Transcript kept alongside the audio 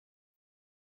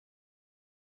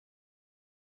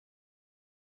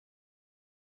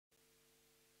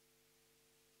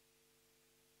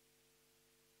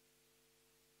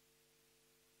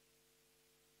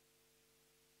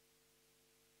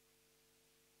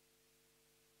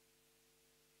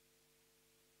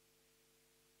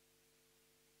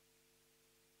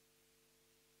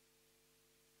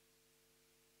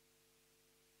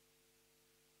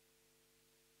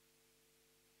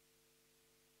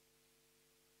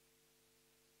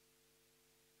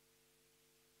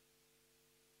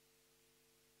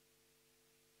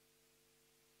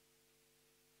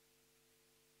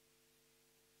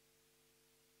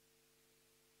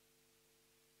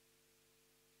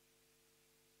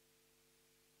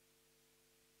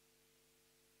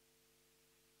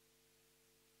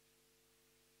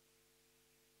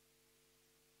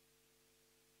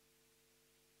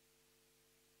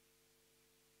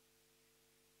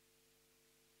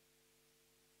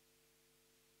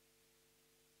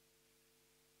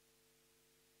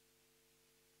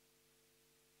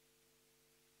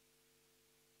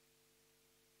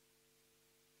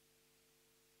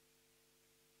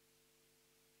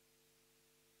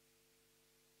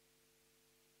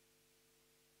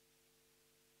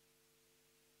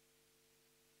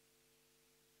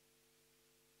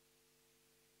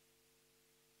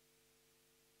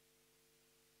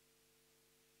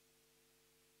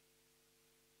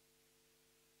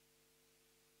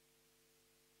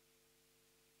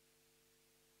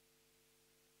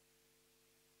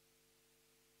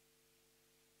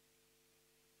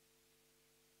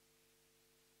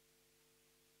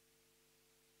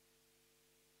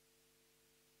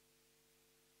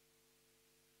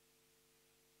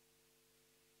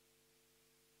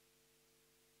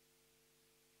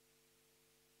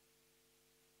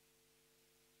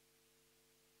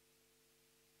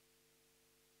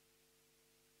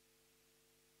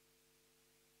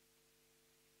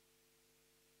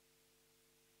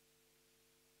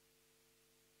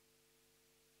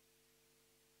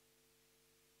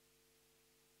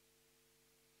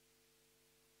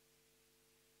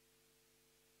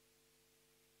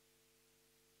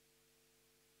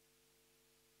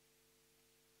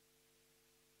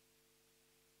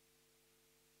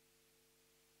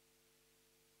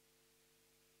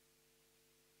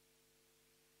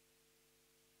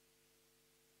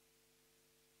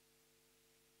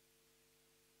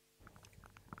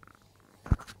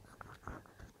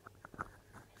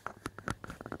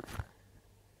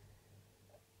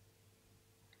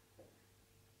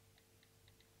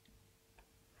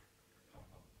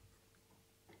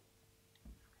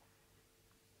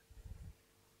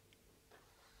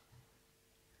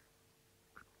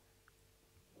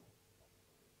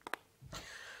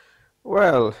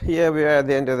Well, here we are at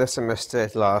the end of the semester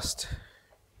at last.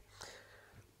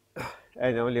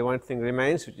 And only one thing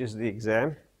remains, which is the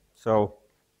exam. So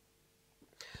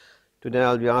today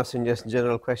I'll be asking just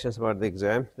general questions about the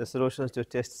exam. The solutions to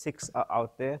test 6 are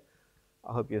out there.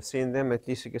 I hope you've seen them. At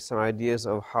least you get some ideas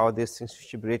of how these things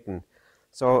should be written.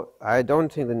 So I don't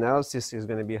think the analysis is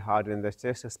going to be hard in this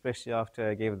test, especially after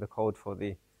I gave the code for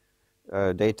the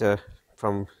data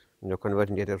from,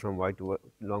 converting data from wide to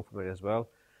long format as well.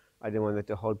 I didn't want it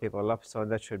to hold people up, so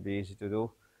that should be easy to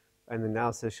do. And the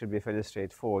analysis should be fairly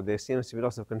straightforward. There seems to be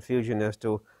lots of confusion as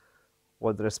to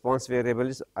what the response variable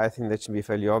is. I think that should be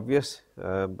fairly obvious,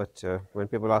 but when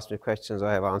people ask me questions,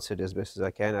 I have answered as best as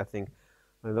I can. I think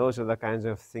those are the kinds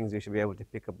of things you should be able to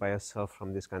pick up by yourself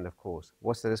from this kind of course.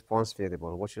 What's the response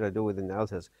variable? What should I do with the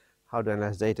analysis? How to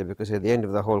analyze data? Because at the end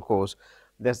of the whole course,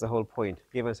 that's the whole point.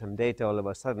 Given some data all of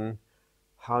a sudden,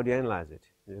 how do you analyze it?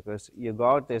 Because you go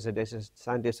out there as a data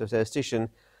scientist or statistician,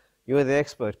 you're the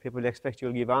expert. People expect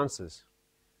you'll give answers.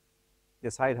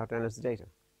 Decide how to analyze the data.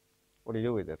 What do you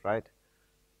do with it, right?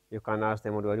 You can't ask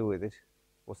them, what do I do with it?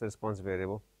 What's the response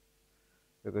variable?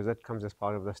 Because that comes as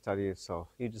part of the study itself.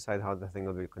 You decide how the thing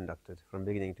will be conducted from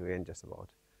beginning to end, just about.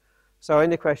 So,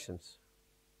 any questions?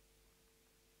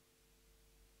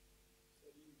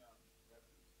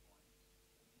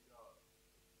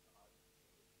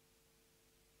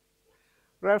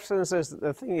 References,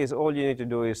 the thing is, all you need to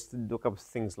do is to look up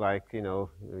things like,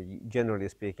 generally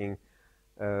speaking,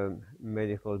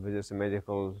 medical visits and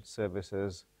medical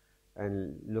services,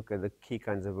 and look at the key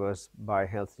kinds of words by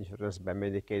health insurance, by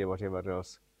Medicaid, or whatever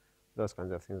else, those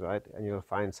kinds of things, right? And you'll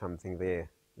find something there.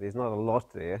 There's not a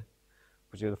lot there,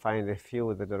 but you'll find a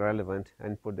few that are relevant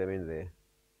and put them in there.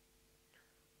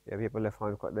 Yeah, people have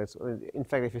found quite, in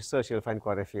fact, if you search, you'll find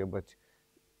quite a few, but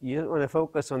you want to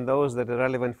focus on those that are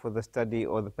relevant for the study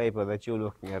or the paper that you're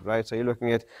looking at, right? So you're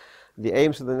looking at the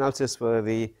aims of the analysis for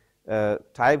the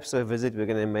types of visit we're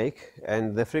going to make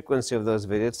and the frequency of those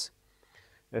visits,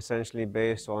 essentially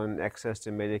based on access to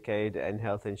Medicaid and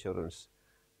health insurance.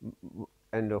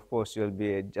 And of course, you'll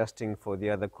be adjusting for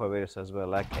the other covariates as well,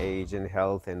 like age and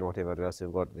health and whatever else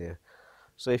you've got there.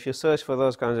 So if you search for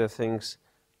those kinds of things,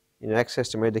 access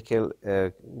to medical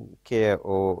care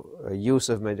or use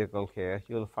of medical care,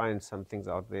 you'll find some things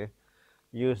out there.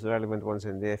 Use the relevant ones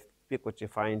in there, pick what you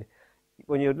find.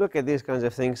 When you look at these kinds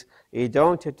of things, you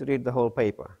don't have to read the whole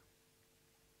paper.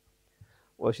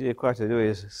 What you're required to do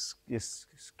is just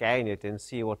scan it and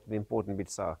see what the important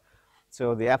bits are.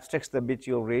 So the abstract's the bit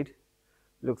you'll read,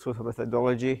 look through the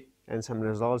methodology and some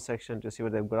results section to see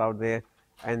what they've got out there,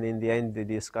 and in the end, the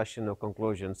discussion or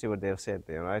conclusion, see what they've said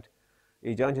there, right?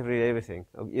 You don't have to read everything.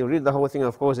 You read the whole thing,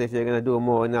 of course, if you're going to do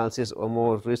more analysis or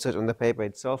more research on the paper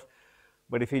itself.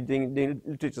 But if you're doing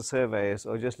literature surveys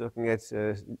or just looking at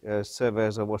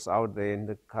surveys of what's out there in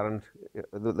the current,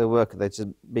 the work that's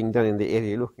being done in the area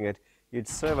you're looking at, you'd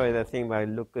survey that thing by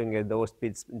looking at those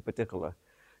bits in particular.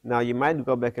 Now, you might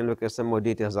go back and look at some more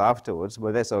details afterwards,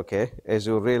 but that's okay. As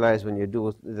you realize when you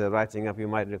do the writing up, you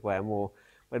might require more.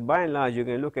 But by and large, you're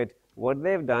going to look at what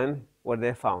they've done, what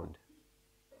they found.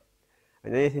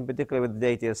 And anything particular with the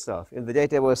data itself. If the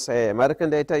data was, say,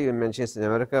 American data, you mentioned it's in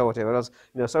America, whatever else,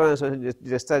 someone else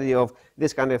did a study of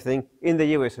this kind of thing in the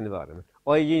US environment,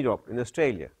 or in Europe, in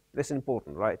Australia. That's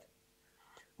important, right?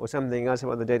 Or something else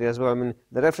about the data as well. I mean,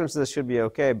 the references should be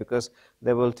okay because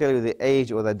they will tell you the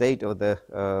age or the date of the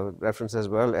reference as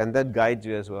well, and that guides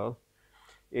you as well.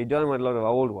 You don't want a lot of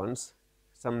old ones.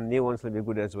 Some new ones will be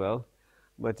good as well,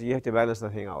 but you have to balance the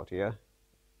thing out, yeah?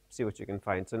 See what you can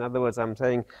find. So in other words, I'm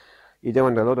saying, you don't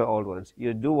want a lot of old ones.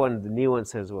 You do want the new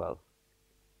ones as well,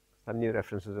 some new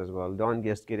references as well. Don't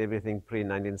just get everything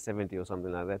pre-1970 or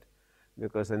something like that,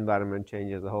 because the environment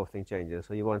changes, the whole thing changes.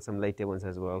 So you want some later ones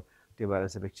as well to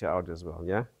balance the picture out as well,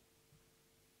 yeah?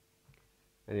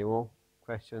 Any more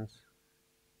questions?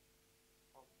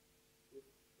 With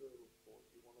the report,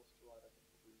 do you want us to write a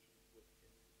conclusion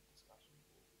within discussion?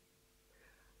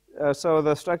 So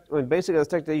the structure, basically the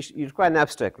structure, you require an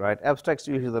abstract, right? Abstract's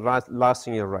usually the last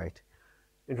thing you write.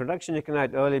 Introduction you can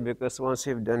write early because once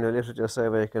you've done your literature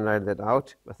survey, you can write that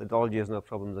out. Methodology is no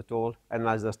problems at all.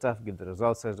 Analyze the stuff, give the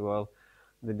results as well.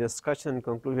 The discussion and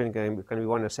conclusion can be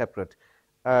one separate.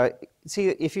 See,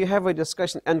 if you have a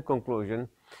discussion and conclusion,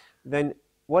 then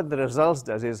what the results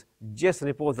does is just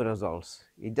report the results.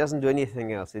 It doesn't do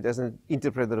anything else. It doesn't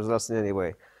interpret the results in any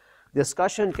way.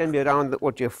 Discussion can be around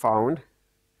what you found.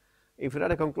 If you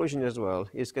write a conclusion as well,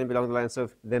 it's going to be along the lines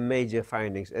of the major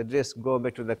findings. Address, go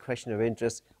back to the question of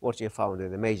interest, what you found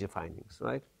in the major findings,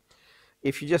 right?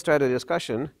 If you just write a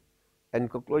discussion and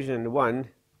conclusion in one,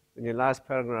 And your last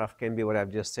paragraph can be what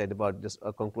I've just said about this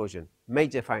a conclusion.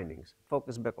 Major findings.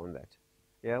 Focus back on that.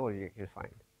 Yeah, what you can find.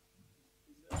 Is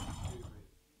there a degree of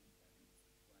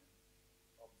independence between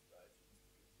observations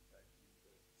because you're taking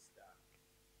the stat?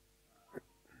 So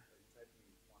you're taking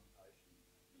one patient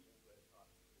and all their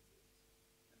types of visits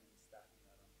and then stacking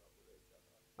that on top of each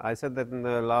other. I said that in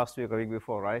the last week or week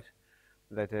before, right?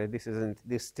 That this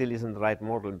still isn't the right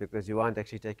model because you aren't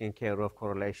actually taking care of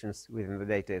correlations within the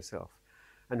data itself.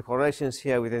 And correlations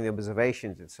here within the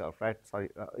observations itself, right? Sorry,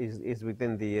 is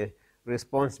within the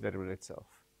response variable itself.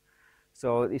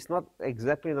 So it's not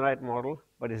exactly the right model,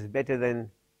 but it's better than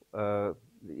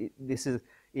this is.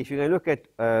 If you can look at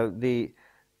the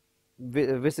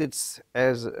visits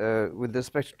as with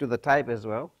respect to the type as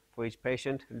well for each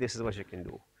patient, this is what you can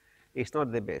do. It's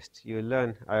not the best. You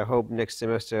learn, I hope, next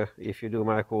semester, if you do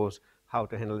my course, how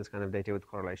to handle this kind of data with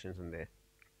correlations in there.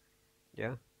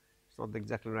 Yeah, it's not the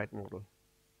exactly right model.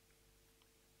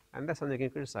 And that's something you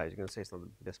can criticize. You can say it's not the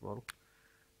best model.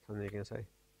 Something you can say,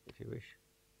 if you wish.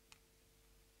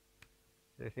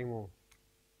 Anything more?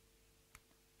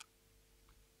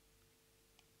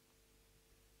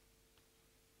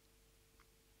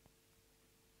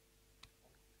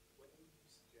 When would you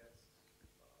suggest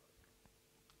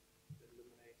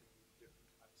eliminating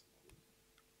different types of models?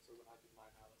 So when I did my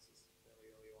analysis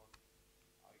fairly early on,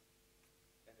 I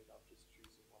ended up just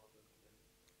choosing one of them and then.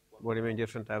 What do you mean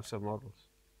different types of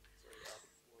models?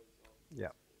 So Yeah.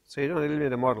 So you don't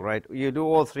eliminate a model, right? You do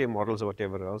all three models or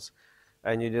whatever else,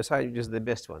 and you decide you use the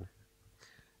best one.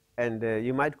 And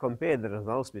you might compare the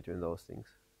results between those things.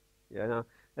 Yeah. Now,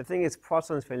 the thing is,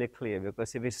 Poisson is fairly clear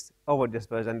because if it's over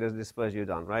dispersed and dispersed, you're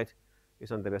done, right?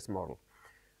 It's not the best model.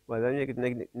 Well, then you get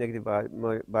negative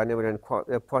binary and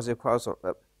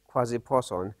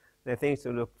quasi-Poisson. The things to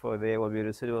look for there will be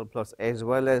residual plots as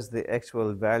well as the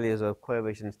actual values of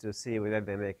coefficients to see whether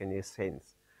they make any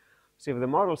sense. So if the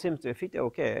model seems to fit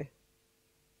okay,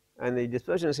 and the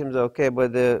dispersion seems okay,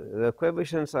 but the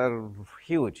coefficients are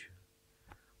huge,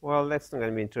 well, that's not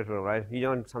going to be interpretable, right? You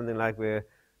want something like where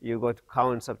you got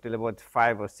counts up till about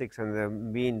 5 or 6, and the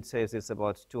mean says it's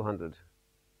about 200.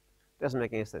 Doesn't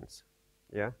make any sense.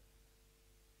 Yeah.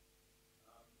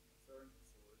 Referring to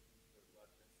solutions for lab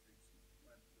restrictions, you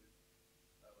went with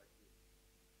like you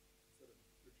sort of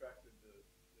retracted the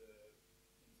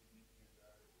insignificant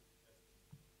variable as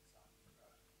the sun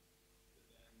crash, but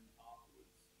then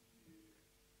afterwards you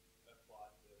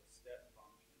applied the step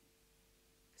function.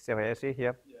 STAT2402,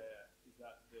 yeah. Yeah, is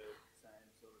that the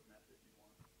same sort of method you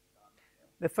want done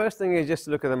here? The first thing is just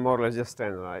to look at the model as just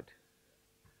standard, right?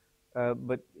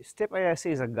 But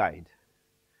STAT2402 is a guide.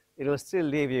 It will still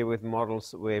leave you with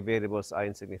models where variables are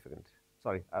insignificant.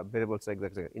 Sorry, variables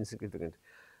are insignificant.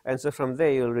 And so from there,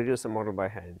 you'll reduce the model by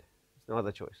hand. There's no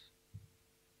other choice.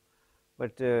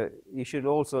 But you should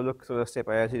also look through the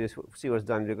STAT2402 to see what's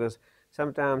done, because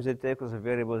sometimes it takes the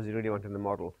variables you really want in the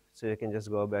model. So you can just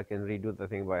go back and redo the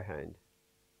thing by hand.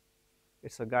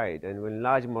 It's a guide. And with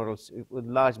large models, you've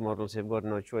got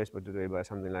no choice but to do it by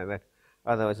something like that.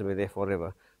 Otherwise, it'll be there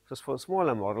forever. So for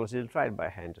smaller models, you'll try it by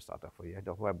hand to start off with.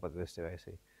 Don't worry about this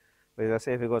STAT2402. But let's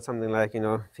say if you've got something like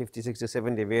 50, 60,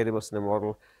 70 variables in the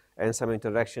model and some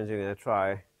interactions you're going to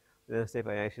try, then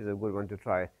STAT2402 is a good one to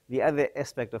try. The other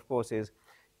aspect, of course, is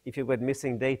if you've got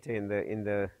missing data in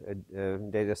the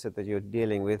data set that you're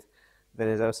dealing with, then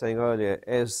as I was saying earlier,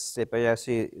 as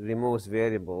STAT2402 removes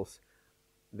variables,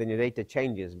 then your data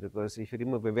changes, because if you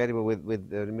remove a variable with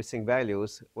the missing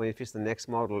values, when it fits the next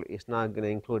model, it's not going to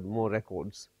include more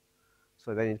records.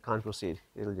 So then it can't proceed.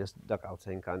 It'll just duck out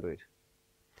saying can't do it.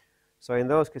 So in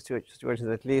those situations,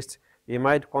 at least, you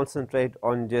might concentrate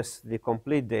on just the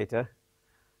complete data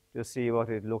to see what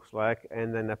it looks like,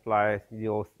 and then apply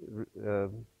your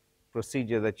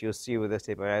procedure that you see with the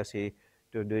STAT2402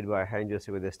 to do it by hand. You'll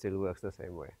see whether it still works the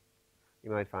same way.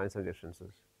 You might find some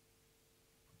differences.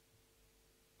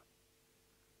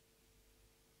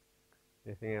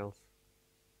 Anything else?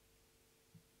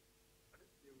 How do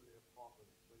you deal with the problem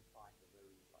if we find a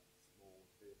very small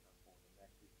data for the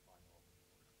negative binomial?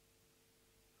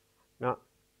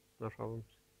 No problems,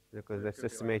 because So that's it could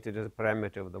be estimated as a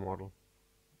parameter of the model.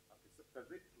 Okay, so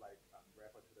does it refer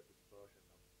to the dispersion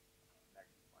of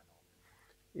negative binomial?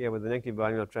 Yeah, but the negative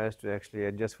binomial tries to actually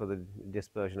adjust for the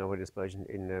dispersion over dispersion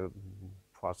in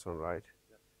Poisson, right?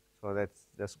 Yep. So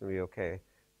that's going to be okay.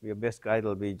 Your best guide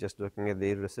will be just looking at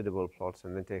the residual plots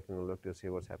and then taking a look to see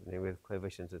what's happening with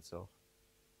coefficients itself.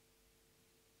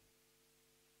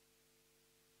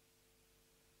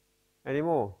 Any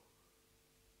more?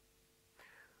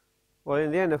 Well, in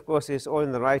the end, of course, it's all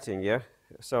in the writing, yeah?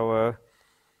 So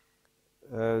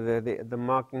the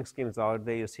marking schemes out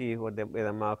there, you see where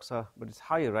the marks are, but it's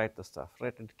how you write the stuff.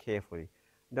 Write it carefully.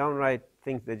 Don't write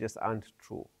things that just aren't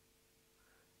true.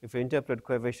 If you interpret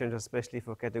coefficients, especially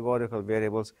for categorical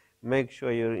variables, make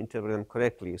sure you interpret them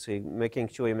correctly. So you're making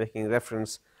sure you're making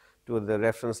reference to the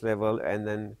reference level and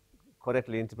then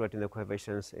correctly interpreting the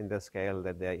coefficients in the scale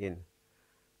that they're in.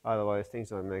 Otherwise, things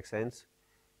don't make sense.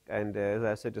 And as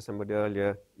I said to somebody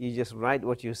earlier, you just write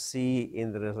what you see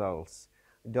in the results.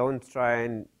 Don't try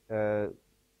and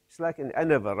it's like in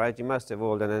ANOVA, right? You must have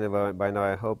all done ANOVA by now,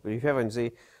 I hope. If you haven't,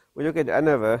 see, when you look at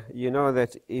ANOVA, you know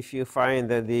that if you find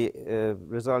that the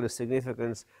result is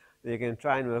significant, then you can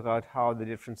try and work out how the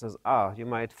differences are. You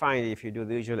might find if you do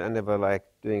the usual ANOVA, like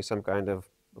doing some kind of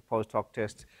post hoc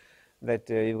test, that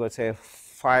you've got, say,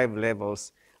 5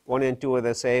 levels. 1 and 2 are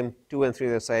the same, 2 and 3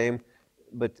 are the same,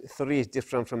 but 3 is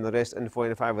different from the rest, and 4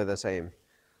 and 5 are the same.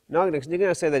 Now, you're going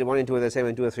to say that 1 and 2 are the same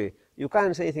and 2 are 3. You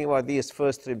can't say anything about these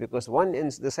first 3 because 1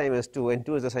 is the same as 2 and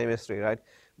 2 is the same as 3, right?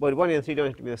 But 1 and 3 don't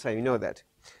have to be the same, you know that.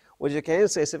 What you can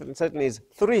say certainly is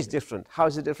 3 is different. How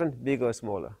is it different? Bigger or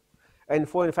smaller? And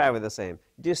 4 and 5 are the same.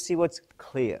 Just see what's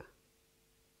clear,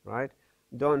 right?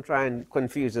 Don't try and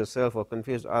confuse yourself or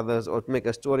confuse others or make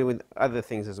a story with other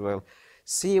things as well.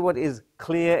 See what is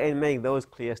clear and make those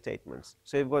clear statements.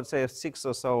 So you've got, say, 6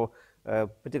 or so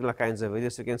particular kinds of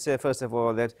visits. You can say, first of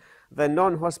all, that the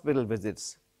non-hospital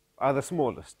visits are the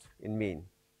smallest in mean.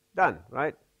 Done,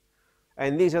 right?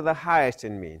 And these are the highest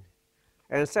in mean.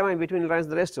 And somewhere in between lies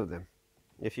the rest of them,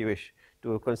 if you wish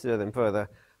to consider them further.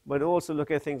 But also look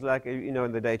at things like, you know,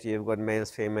 in the data you've got males,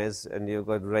 females, and you've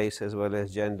got race as well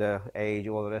as gender, age,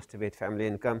 all the rest of it, family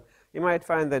income. You might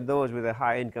find that those with a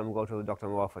high income go to the doctor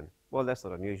more often. Well, that's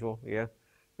not unusual, yeah.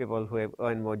 People who have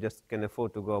earned more just can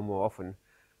afford to go more often.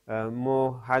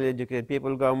 More highly educated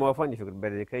people go more often. If you've got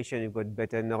better education, you've got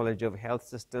better knowledge of health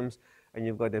systems, and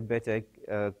you've got a better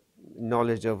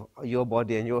knowledge of your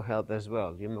body and your health as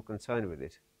well. You're more concerned with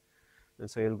it,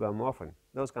 and so you'll go more often.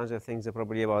 Those kinds of things are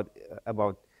probably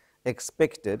about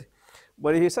expected.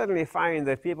 But if you suddenly find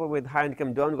that people with high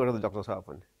income don't go to the doctor so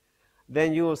often,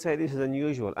 then you will say this is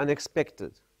unusual,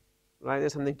 unexpected, right?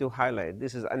 There's something to highlight.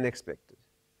 This is unexpected.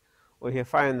 Or you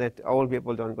find that old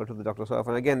people don't go to the doctor so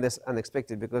often. Again, that's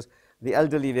unexpected because the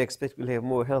elderly we expect will have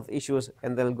more health issues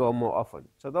and they'll go more often.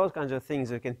 So those kinds of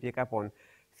things you can pick up on.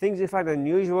 Things you find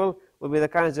unusual will be the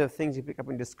kinds of things you pick up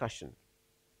in discussion,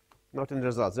 not in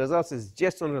results. Results is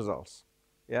just on results.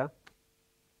 Yeah?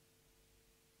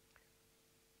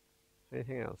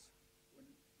 Anything else? When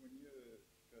you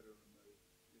go to remove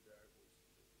your variables,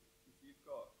 if you've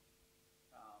got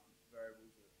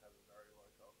variables that have a very low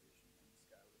coefficient and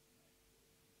scale it to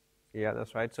make. Yeah,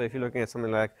 that's right. So if you're looking at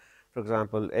something like, for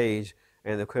example, age,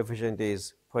 and the coefficient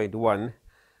is 0.1,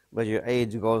 but your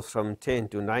age goes from 10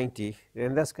 to 90,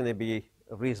 then that's going to be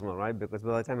reasonable, right? Because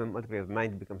by the time you multiply with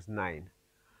 9, it becomes 9.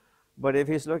 But if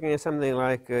he's looking at something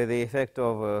like the effect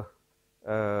of,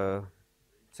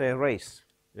 say, race,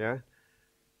 yeah?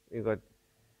 You've got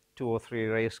 2 or 3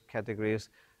 race categories,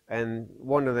 and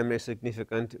one of them is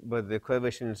significant, but the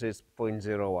coefficient is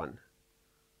 0.01,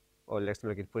 or let's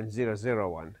make it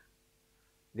 0.001.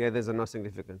 The others are not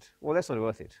significant. Well, that's not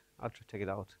worth it. I'll take it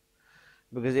out.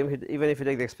 Because even if you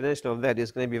take the exponential of that,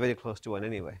 it's going to be very close to 1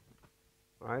 anyway,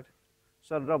 right?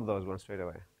 So I'll drop those ones straight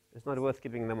away. It's not worth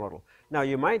keeping in the model. Now,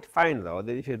 you might find, though,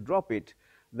 that if you drop it,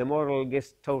 the model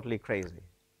gets totally crazy.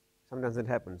 Sometimes it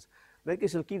happens. In that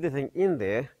case, you'll keep the thing in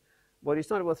there, but it's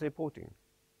not worth reporting.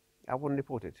 I wouldn't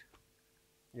report it.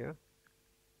 Yeah?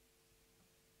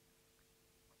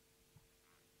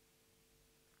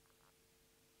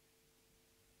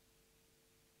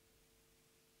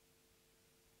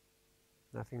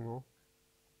 Nothing more?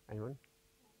 Anyone?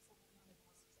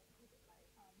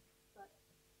 But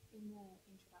in the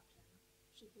introduction,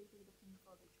 should we be looking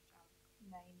for literature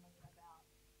mainly about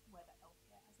whether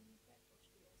healthcare has an effect, or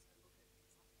should we also look at things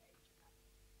like age and that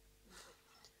in the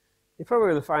literature? You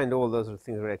probably will find all those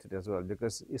things related as well,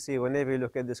 because you see, whenever you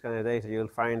look at this kind of data, you'll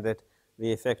find that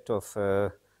the effect of,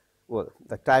 well,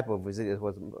 the type of visit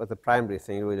was the primary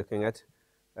thing we're looking at,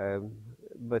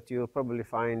 but you'll probably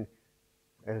find,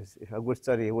 as a good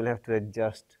study, will have to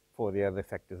adjust for the other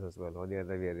factors as well, or the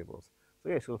other variables. So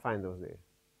yes, you'll find those there.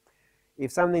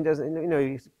 If something doesn't, you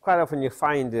know, quite often you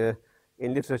find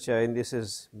in literature, and this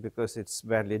is because it's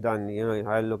badly done, you know,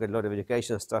 I look at a lot of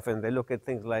education stuff, and they look at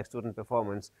things like student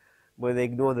performance, where they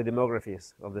ignore the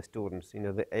demographies of the students, you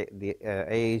know, the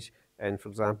age, and for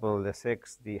example, the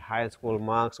sex, the high school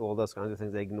marks, all those kinds of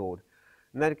things they ignored.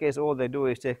 In that case, all they do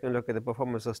is take a look at the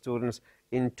performance of students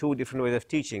in 2 different ways of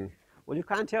teaching. Well, you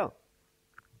can't tell.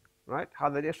 right? How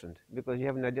they're different, because you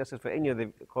haven't adjusted for any of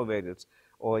the covariates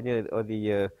or any of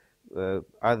the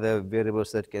other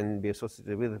variables that can be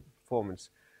associated with performance.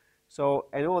 So,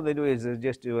 and all they do is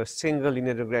just do a single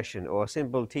linear regression or a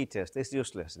simple t-test. It's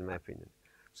useless, in my opinion.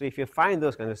 So if you find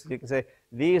those kinds of things, you can say,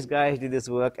 these guys did this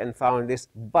work and found this,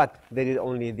 but they did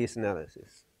only this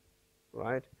analysis,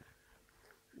 right?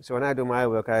 So when I do my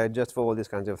work, I adjust for all these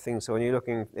kinds of things. So when you're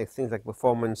looking at things like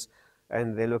performance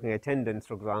and they're looking at attendance,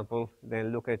 for example, they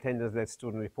look at attendance that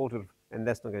student reported, and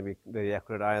that's not going to be very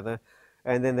accurate either.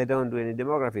 And then they don't do any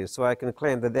demographies. So I can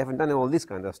claim that they haven't done all this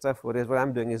kind of stuff, whereas what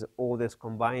I'm doing is all this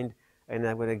combined, and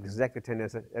I've got exact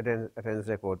attendance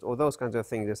records, or those kinds of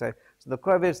things. They say, so the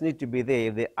covariates need to be there.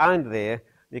 If they aren't there,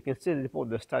 you can still report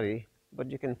the study, but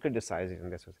you can criticize it in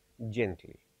this way,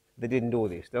 gently. They didn't do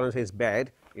this. Don't say it's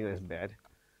bad. You know it's bad.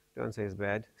 Don't say it's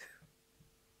bad.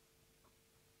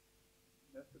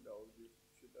 Methodology,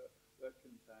 should that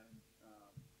contain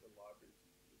the libraries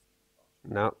and existing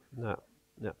functions?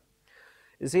 No.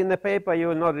 You see, in the paper, you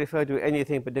will not refer to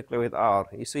anything particular with R.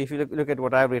 You see, if you look at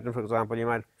what I've written, for example, you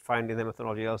might find in the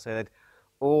methodology, I'll say that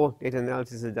all data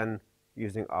analysis is done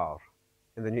using R,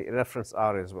 and then you reference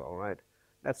R as well, right?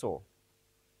 That's all.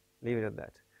 Leave it at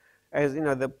that. As you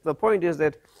know, the point is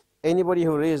that anybody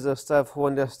who reads the stuff, who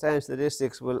understands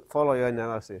statistics, will follow your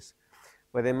analysis,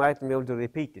 but they might not be able to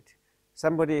repeat it.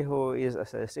 Somebody who is a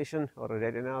statistician or a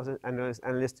data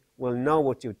analyst will know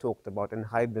what you talked about and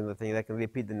hide in the thing. They can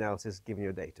repeat the analysis given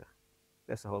your data.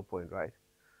 That's the whole point, right?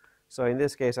 So in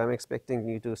this case, I'm expecting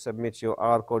you to submit your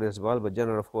R code as well, but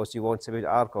generally, of course, you won't submit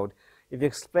R code. If you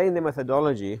explain the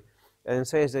methodology and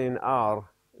says that in R,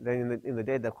 then in the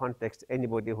data context,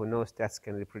 anybody who knows stats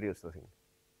can reproduce the thing.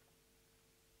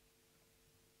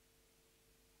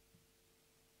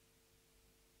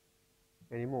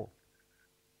 Any more?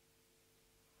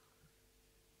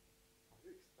 Are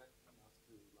you expecting us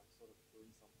to like sort of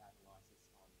doing some analysis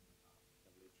on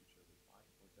the literature we find,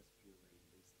 or just purely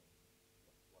listing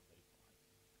what they find?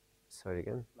 Sorry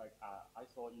again. Like I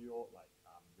saw your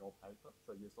your paper,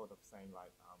 so you're sort of saying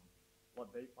like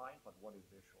what they find, but what is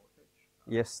their shortage?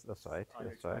 Yes, that's right. Are you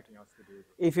That's right. expecting us to do this?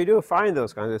 If you do find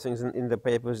those kinds of things in the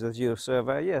papers that you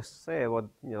survey, yes, say what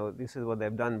this is what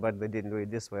they've done, but they didn't do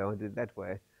it this way or did it that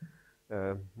way.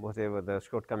 Whatever the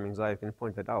shortcomings are, you can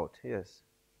point it out. Yes.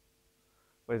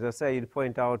 But as I say, you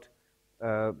point out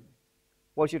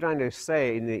what you're trying to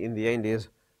say in the end is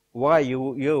why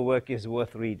your work is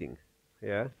worth reading.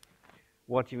 Yeah.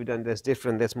 What you've done that's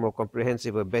different, that's more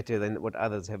comprehensive or better than what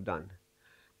others have done.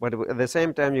 But at the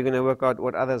same time, you're going to work out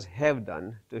what others have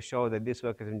done to show that this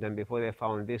work has been done before they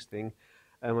found this thing.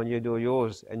 And when you do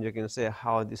yours, and you can say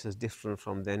how this is different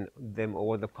from them or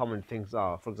what the common things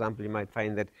are. For example, you might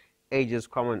find that age is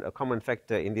a common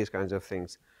factor in these kinds of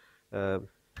things.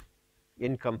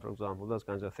 Income, for example, those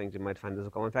kinds of things you might find as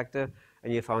a common factor,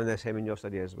 and you found the same in your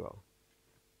study as well.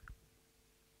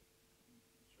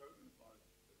 Struggling to find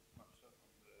as much stuff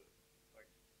on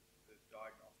the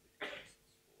diagnostic basis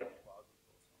for plasma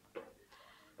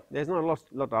pulse. There's not a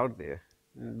lot out there.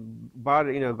 But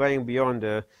going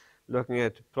beyond looking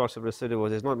at plots of residuals,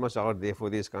 there's not much out there for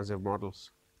these kinds of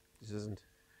models. This isn't.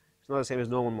 It's not the same as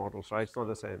normal models, right? It's not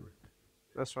the same.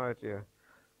 That's right.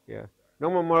 Yeah.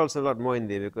 Normal models are a lot more in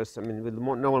there because with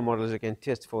normal models you can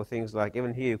test for things like,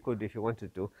 even here you could if you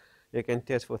wanted to, you can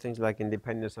test for things like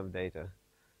independence of data.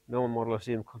 Normal models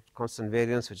assume constant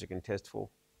variance, which you can test for.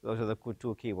 Those are the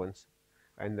two key ones,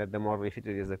 and that the model, if it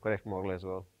is the correct model as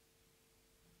well.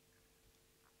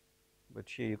 But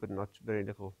here you could not very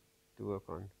little to work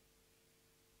on.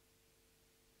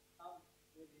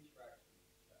 With interaction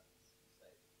terms, you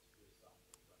say two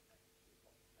samples don't make it too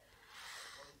complicated.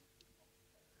 What is too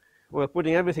complicated? Well,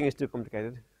 putting everything is too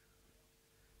complicated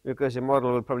because your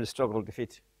model will probably struggle to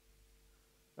fit.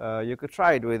 You could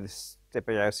try it with step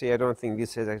AIC. I don't think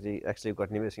this has actually got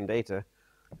any missing data.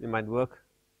 It might work.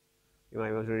 You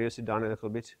might want to reduce it down a little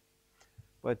bit.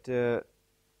 But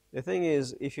the thing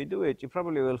is, if you do it, you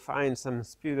probably will find some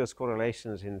spurious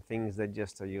correlations in things that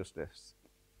just are useless.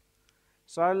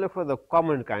 So I'll look for the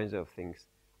common kinds of things.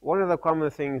 One of the common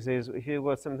things is if you've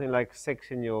got something like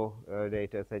sex in your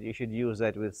data, that you should use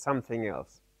that with something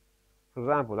else. For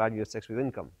example, I'd use sex with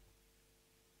income.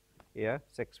 Yeah,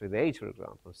 sex with age, for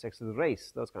example, sex with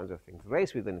race, those kinds of things.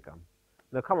 Race with income,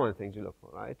 the common things you look for,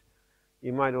 right?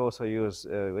 You might also use,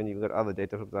 when you've got other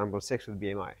data, for example, sex with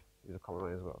BMI is a common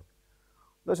one as well.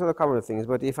 Those are the common things.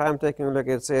 But if I'm taking a look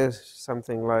at, say,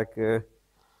 something like,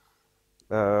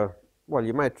 well,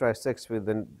 you might try sex with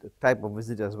the type of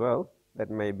visit as well. That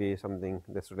may be something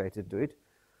that's related to it.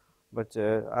 But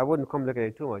I wouldn't complicate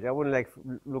it too much. I wouldn't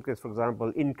look at, for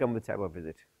example, income with type of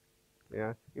visit.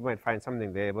 Yeah, you might find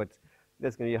something there, but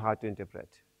that's going to be hard to interpret.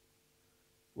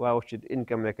 Why should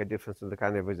income make a difference in the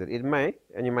kind of visit? It may,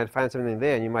 and you might find something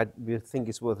there, and you might think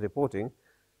it's worth reporting. I'm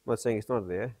not saying it's not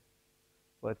there,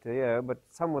 but yeah, but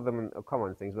some of them are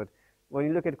common things. But when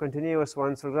you look at continuous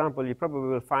ones, for example, you probably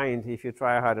will find, if you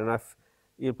try hard enough,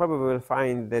 you probably will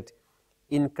find that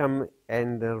income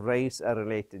and race are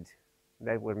related.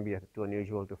 That wouldn't be too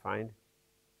unusual to find.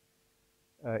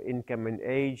 Income and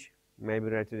age may be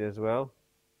related as well.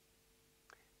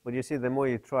 But you see, the more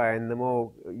you try and the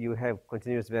more you have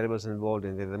continuous variables involved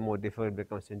in it, the more difficult it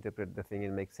becomes to interpret the thing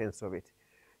and make sense of it.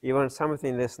 You want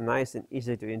something that's nice and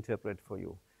easy to interpret for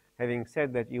you. Having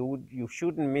said that, you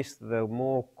shouldn't miss the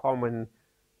more common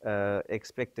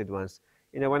expected ones.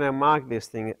 When I mark this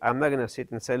thing, I'm not going to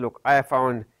sit and say, look, I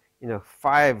found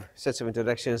 5 sets of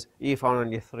introductions, you found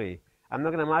only 3. I'm not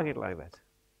going to mark it like that.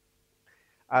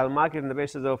 I'll mark it on the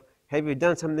basis of, have you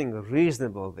done something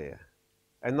reasonable there?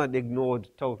 And not ignored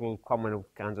total common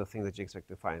kinds of things that you expect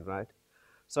to find, right?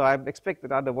 So I expect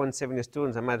that out of 170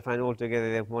 students, I might find altogether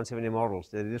they have 170 models.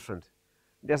 They're different.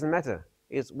 It doesn't matter.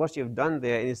 It's what you've done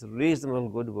there is reasonable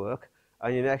good work,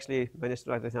 and you've actually managed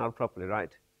to write it out properly,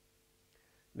 right?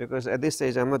 Because at this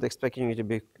stage, I'm not expecting you to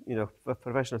be,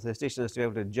 professional statisticians to be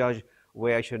able to judge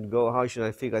where I should go, how should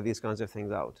I figure these kinds of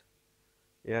things out.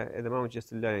 Yeah, at the moment,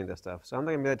 just learning the stuff. So I'm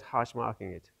not going to be that harsh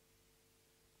marking it.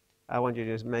 I want you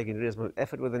to just make a reasonable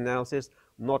effort with analysis,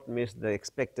 not miss the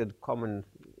expected common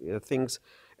things,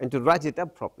 and to write it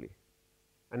up properly.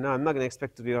 And now I'm not going to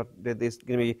expect to be that there's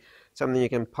going to be something you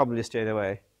can publish straight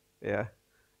away. Yeah,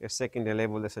 a secondary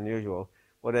level that's unusual.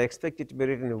 But I expect it to be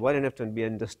written well enough to be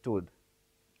understood,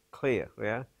 clear.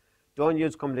 Yeah, don't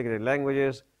use complicated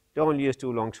languages. Don't use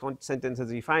too long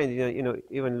sentences. You find,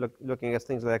 even looking at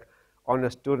things like on a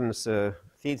student's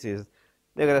thesis,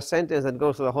 they got a sentence that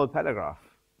goes through the whole paragraph.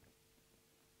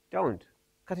 Don't.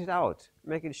 Cut it out.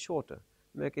 Make it shorter.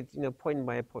 Make it, point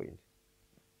by point.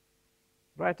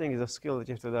 Writing is a skill that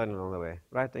you have to learn along the way.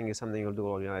 Writing is something you'll do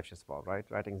all your life just about, right?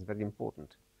 Writing is very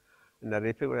important. And I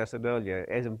repeat what I said earlier,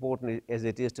 as important as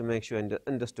it is to make sure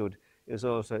understood, it's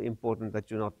also important that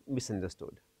you're not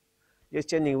misunderstood. Just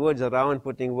changing words around,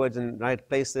 putting words in right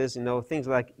places, things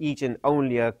like each and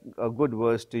only are good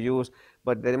words to use,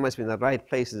 but they must be in the right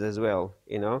places as well,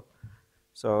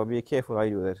 So be careful how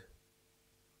you do that.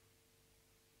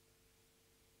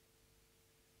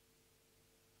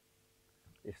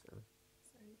 Yes, sir.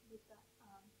 So with that,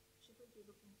 should we be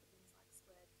looking for things like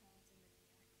squared terms and the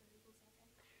numeric variables,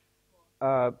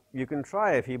 I think? You can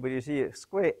try a few, but you see,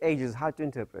 square age is hard to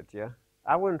interpret, yeah?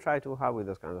 I wouldn't try too hard with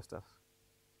this kind of stuff.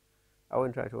 I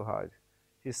wouldn't try too hard.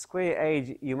 See, square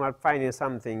age, you might find in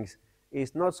some things,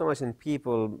 it's not so much in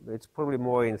people, it's probably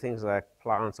more in things like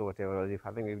plants or whatever.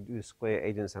 I think we do square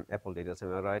age in some apple data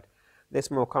somewhere, right? That's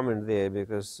more common there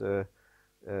because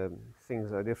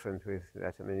things are different with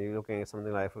that. I mean, you're looking at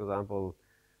something like, for example,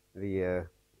 the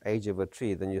age of a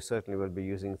tree, then you certainly will be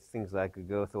using things like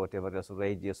girth or whatever else,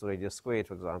 radius squared,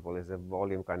 for example, is a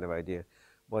volume kind of idea.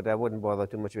 But I wouldn't bother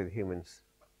too much with humans.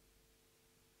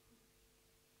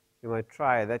 You might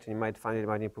try that, and you might find it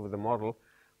might improve the model.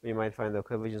 You might find the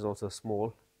curvature is also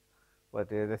small. But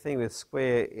the thing with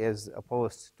square as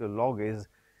opposed to log is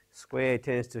square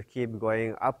tends to keep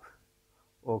going up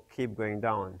or keep going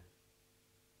down,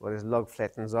 whereas log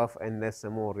flattens off, and that's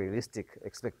a more realistic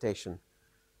expectation.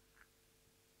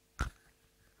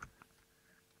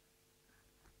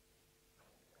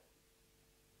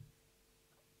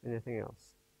 Anything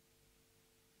else?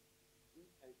 We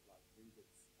take like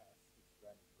visits as its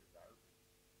random result.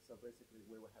 So basically,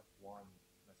 we will have one,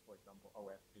 let's for example,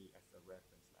 OFP as the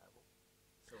reference level.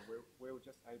 So we're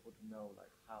just able to know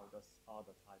like how does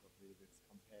other type of visits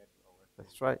compare to OFP.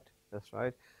 That's right. That's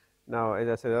right. Now, as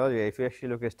I said earlier, if you actually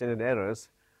look at standard errors,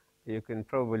 you can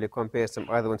probably compare some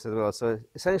other ones as well. So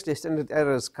essentially, standard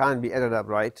errors can't be added up,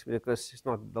 right? Because it's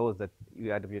not those that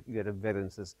you add up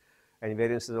variances. And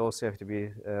variances also have to be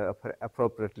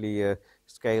appropriately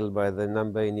scaled by the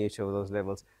number in each of those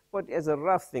levels. But as a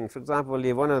rough thing, for example,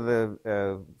 if one of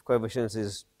the coefficients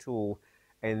is 2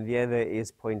 and the other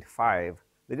is 0.5,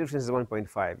 the difference is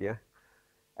 1.5, yeah?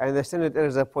 And the standard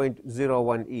errors are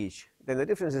 0.01 each. Then the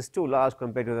difference is too large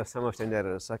compared to the sum of standard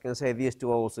errors. So I can say these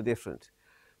two are also different.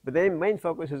 But the main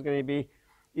focus is going to be,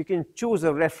 you can choose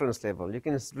a reference level. You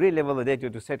can re-level the data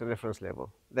to set a reference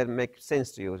level that makes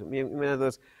sense to you. In other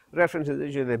words, reference is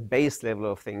usually the base level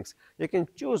of things. You can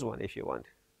choose one if you want.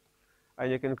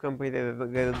 And you can compare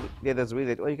the others with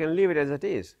it, or you can leave it as it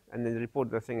is and then report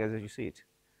the thing as you see it,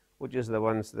 which is the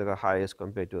ones that are highest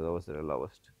compared to those that are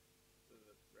lowest. So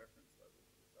the reference level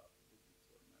for the top digits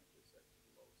automatically set to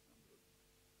the lowest number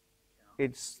of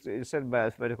It's set by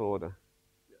alphabetical order.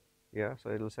 Yeah,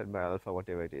 so it'll set by alpha,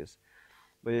 whatever it is.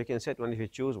 But you can set one if you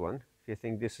choose one. If you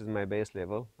think this is my base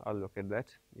level, I'll look at that.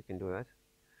 You can do that.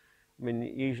 I mean,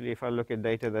 usually if I look at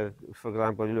data that, for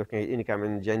example, you're looking at income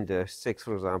and gender, sex,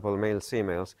 for example, males,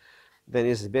 females, then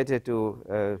it's better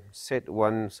to set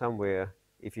one somewhere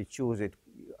if you choose it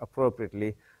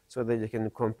appropriately so that you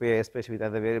can compare, especially with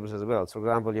other variables as well. So, for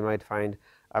example, you might find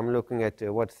I'm looking at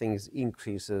what things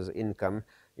increases income.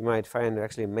 You might find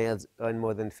actually males earn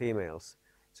more than females.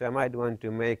 So I might want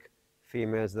to make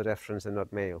females the reference and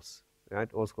not males,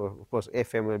 right? Also, of course,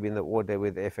 FM will be in the order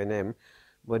with F and M,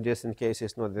 but just in case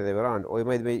it's not the other way around. Or you're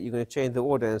going to change the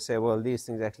order and say, well, these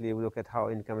things actually look at how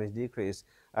income is decreased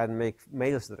and make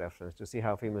males the reference to see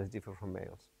how females differ from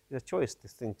males. It's a choice,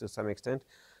 this thing, to some extent.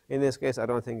 In this case, I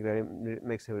don't think it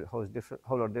makes a whole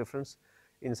lot of difference.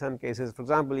 In some cases, for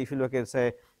example, if you look at,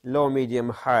 say, low, medium,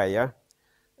 high, yeah,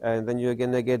 and then you're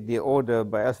going to get the order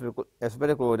by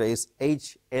alphabetical order is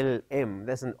HLM.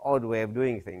 That's an odd way of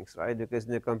doing things, right? Because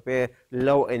when you compare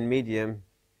low and medium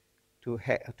to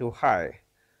high,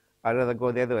 I'd rather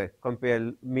go the other way,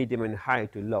 compare medium and high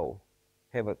to low,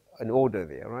 have an order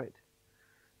there, right?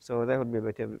 So that would be a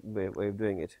better way of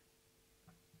doing it.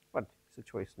 But it's a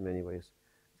choice in many ways.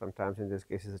 Sometimes in this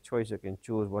case, it's a choice. You can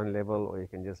choose one level or you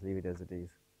can just leave it as it is.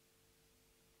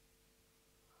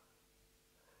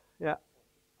 Yeah.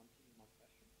 Continue my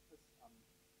question, because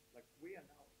like we are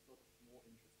now sort of more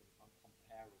interested on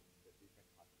comparing the different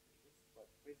types of visits, but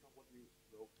based on what you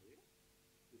wrote here,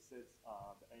 it says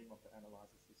the aim of the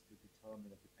analysis is to determine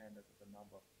the dependence of the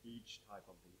number of each type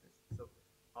of visits. So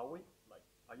are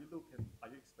you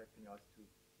expecting us to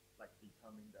like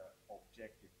determine the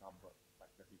objective number,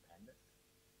 like the dependence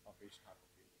of each type of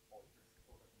visit, or just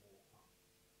sort of more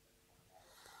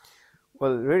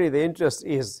Well, really, the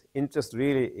interest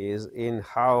really is in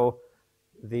how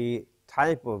the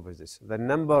type of visits, the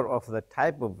number of the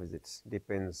type of visits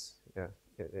depends.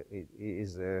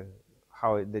 Is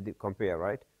how they compare,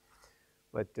 right?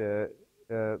 But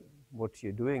what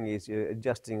you're doing is you're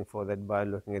adjusting for that by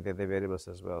looking at the other variables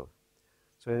as well.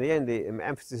 So in the end, the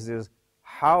emphasis is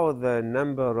how the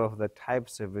number of the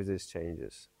types of visits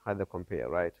changes, how they compare,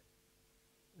 right?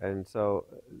 And so,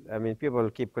 I mean, people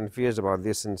keep confused about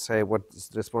this and say, what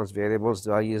response variables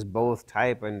do I use both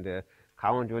type and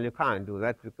count? Well, you can't do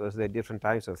that because they're different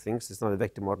types of things. It's not a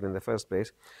vector model in the first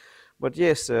place. But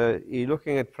yes, you're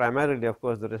looking at primarily, of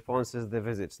course, the response is the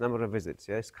visits, number of visits,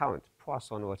 yes, count,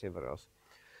 Poisson, whatever else.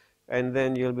 And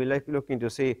then you'll be looking to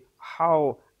see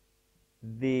how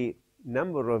the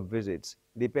number of visits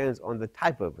depends on the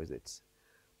type of visits,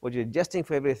 but you're adjusting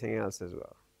for everything else as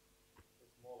well.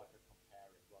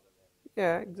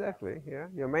 Yeah, exactly. Yeah,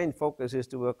 your main focus is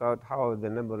to work out how the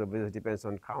number of visits depends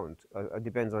on count,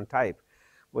 depends on type,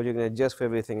 but you can adjust for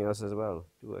everything else as well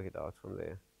to work it out from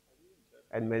there.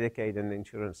 And Medicaid and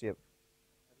insurance, yep.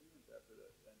 How do you interpret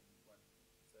it then when the types,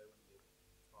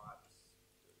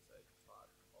 say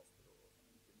type hospital or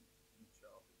something didn't show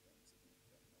up as being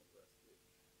significant and all the rest of it?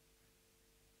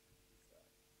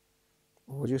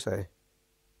 What would you say?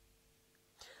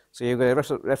 So you've got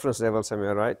a reference level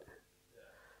somewhere, right?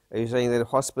 Are you saying that a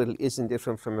hospital isn't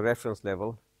different from a reference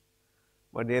level,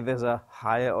 but the others are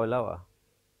higher or lower?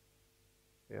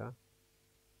 Yeah.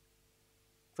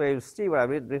 So you see what I've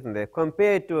written there.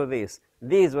 Compared to this,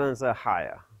 these ones are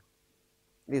higher.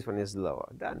 This one is lower.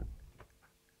 Done.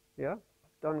 Yeah.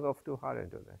 Don't go too hard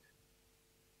into that.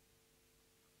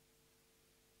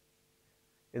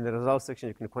 In the results section,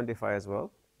 you can quantify as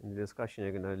well. In the discussion,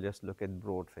 you're going to just look at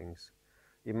broad things.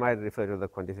 You might refer to the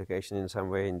quantification in some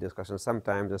way in discussion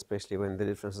sometimes, especially when the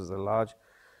differences are large,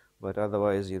 but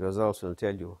otherwise your results will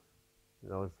tell you,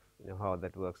 how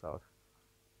that works out.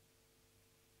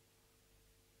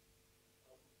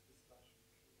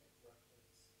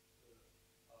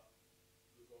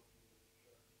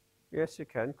 Yes, you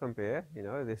can compare.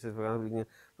 This is, for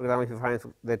example, if you find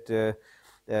that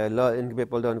low-income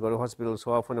people don't go to hospitals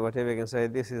so often or whatever, you can say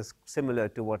this is similar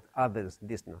to what others,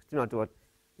 not to what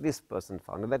this person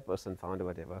found or that person found or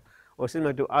whatever, or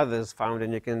similar to others found,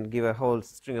 and you can give a whole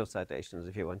string of citations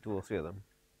if you want, 2 or 3 of them.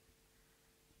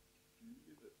 Can you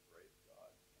give a brief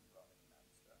guide on writing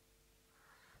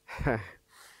an abstract?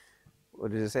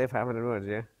 What did you say? 500 words,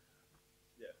 yeah?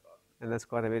 Yeah, 500. And that's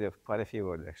quite a few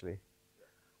words actually.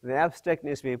 The abstract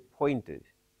needs to be pointed.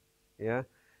 Yeah,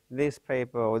 this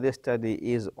paper or this study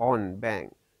is on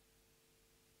bang.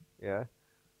 Yeah,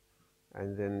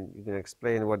 and then you can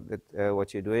explain what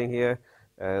you're doing here,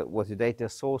 what the data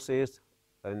source is,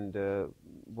 and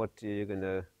what you're going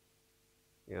to,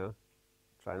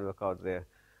 try and work out there.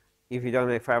 If you don't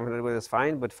make 500 words, it's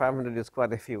fine, but 500 is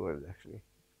quite a few words actually.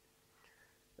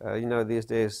 You know, these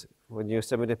days, when you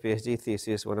submit a PhD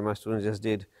thesis, one of my students just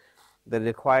did, they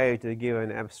require you to give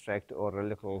an abstract or a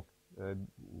little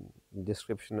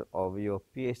description of your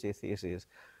PhD thesis.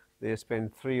 They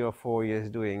spend 3 or 4 years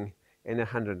doing in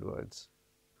 100 words.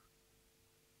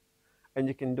 And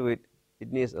you can do it.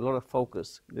 It needs a lot of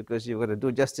focus because you've got to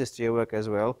do justice to your work as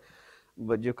well,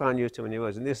 but you can't use too many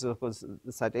words. And this is, of course,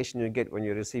 the citation you get when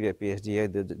you receive a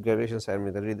PhD, the graduation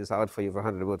ceremony. They read this out for you for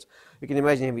 100 words. You can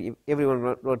imagine if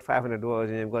everyone wrote 500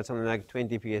 words and you've got something like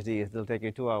 20 PhDs, it'll take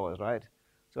you 2 hours, right?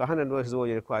 So 100 words is all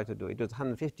you're required to do. It was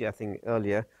 150, I think,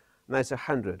 earlier. Now it's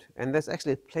 100. And that's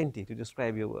actually plenty to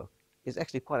describe your work. It's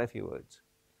actually quite a few words.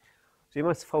 So you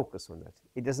must focus on that.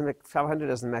 It doesn't make 500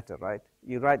 doesn't matter, right?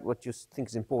 You write what you think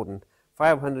is important.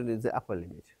 500 is the upper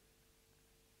limit.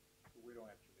 We don't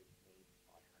actually need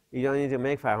 500. You don't need to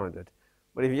make 500.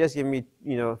 But if you just give me,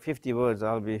 50 words,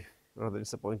 I'll be rather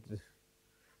disappointed.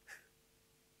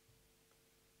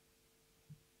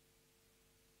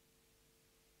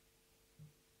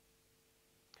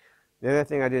 The other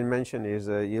thing I didn't mention is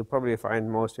you'll probably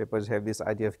find most papers have this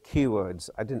idea of keywords.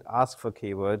 I didn't ask for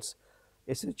keywords.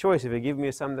 It's a choice. If you give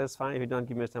me some, that's fine. If you don't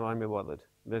give me some, I'll be bothered.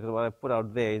 Because what I put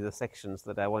out there is the sections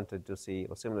that I wanted to see,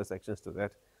 or similar sections to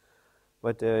that.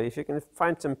 But if you can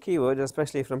find some keywords,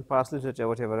 especially from past literature or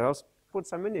whatever else, put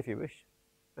some in if you wish.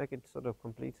 Make it sort of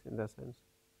complete in that sense.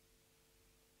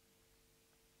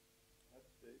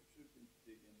 Should we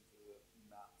dig into the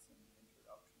maths and the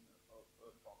introduction of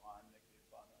behind negative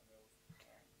binomials?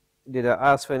 Did I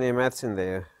ask for any maths in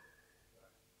there?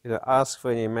 Did I ask for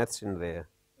any maths in there?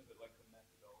 Is it like the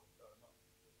methodology, not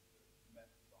the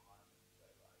method behind it, say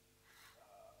like,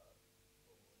 or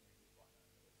negative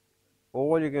binomials?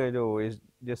 All you're going to do is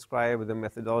describe the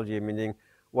methodology, meaning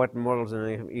what models are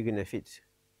you going to fit.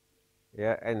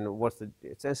 Yeah, and what's the,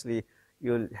 essentially,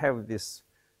 you'll have this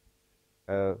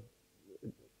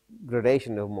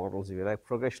gradation of models, if you like,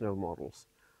 progression of models.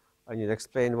 And you'll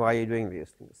explain why you're doing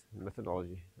these things,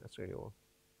 methodology. That's really all.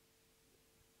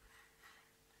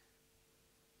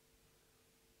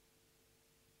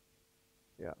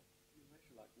 Yeah. You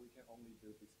mentioned like we can only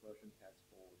do dispersion tests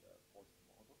for the Poisson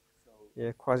model. So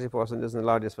Yeah, quasi-Poisson doesn't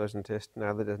allow dispersion test,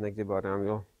 neither does negative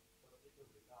binomial. but even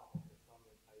without the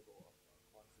summary table of the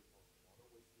quasi-Poisson model,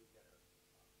 we still get an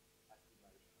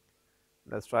estimation.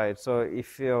 That's right. So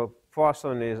if your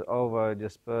Poisson is over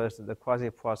dispersed, the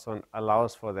quasi-Poisson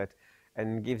allows for that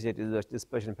and gives it the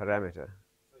dispersion parameter.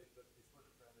 So if the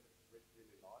dispersion parameter is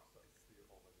really large, so it's still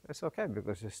over. That's okay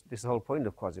because this is the whole point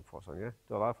of quasi-Poisson, yeah,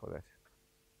 to allow for that.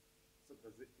 So is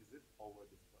it over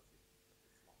dispersed?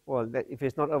 Well, if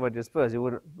it's not over dispersed,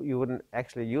 you wouldn't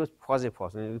actually use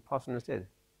quasi-Poisson. You use Poisson instead,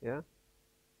 yeah.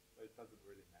 So it doesn't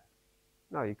really matter.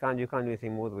 No, you can't do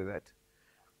anything more with that.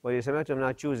 But it's a matter of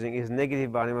now choosing: is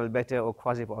negative binomial better or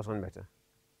quasi-Poisson better?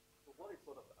 So what is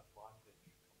sort of the advantage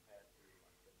compared to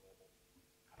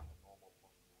like the normal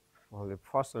Poisson model? Well, the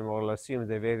Poisson model assumes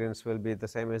the variance will be the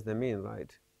same as the mean,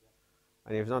 right? Yeah.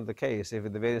 And if it's not the case, if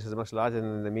the variance is much larger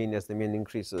than the mean as the mean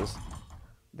increases,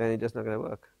 then it's just not going to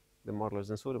work. The model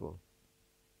isn't suitable.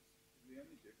 The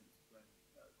only difference between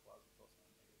quasi-Poisson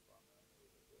and negative binomial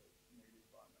is that the negative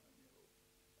binomial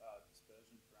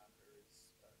dispersion parameter is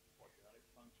a quadratic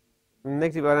function.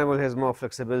 Negative binomial has more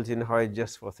flexibility in how it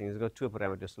adjusts for things. It's got 2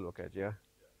 parameters to look at, yeah?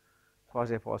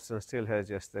 Quasi-Poisson still has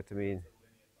just that mean.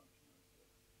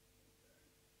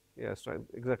 Yes, right,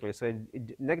 exactly. So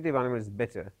negative binomial is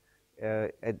better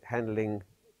at handling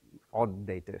odd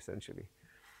data, essentially.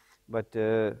 But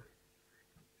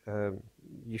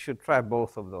you should try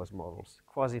both of those models.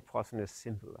 Quasi-Poisson is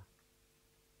simpler,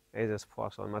 as is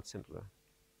Poisson, much simpler.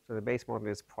 So the base model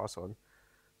is Poisson,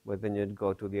 but then you'd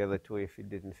go to the other 2 if it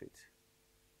didn't fit.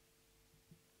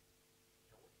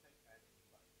 Can we take any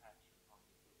like action on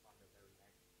if we find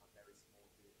a very small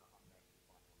data on negative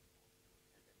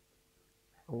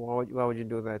binomial? Why would you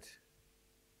do that?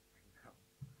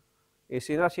 You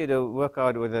see, not here to work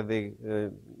out whether the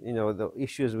the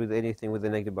issues with anything with the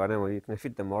negative binomial. You can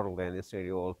fit the model there, and it's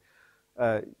really all.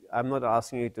 I'm not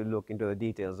asking you to look into the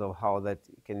details of how that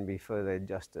can be further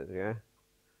adjusted. Yeah,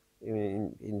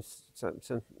 in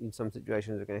some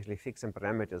situations, you can actually fix some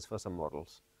parameters for some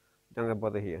models. Don't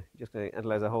bother here. Just going to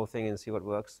analyze the whole thing and see what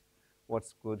works,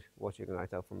 what's good, what you can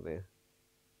write out from there.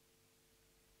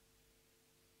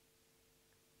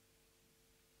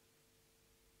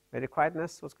 Very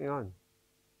quietness. What's going on?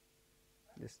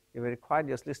 You're very quiet.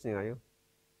 Just listening, are you?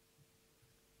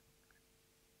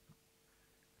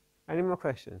 Any more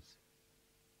questions?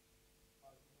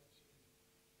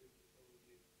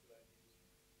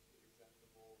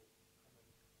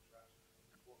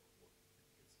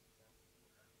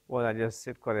 Well, I just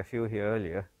said quite a few here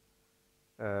earlier.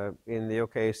 in your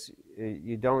case,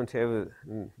 you don't have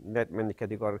that many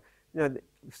categories.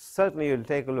 Certainly you'll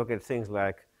take a look at things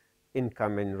like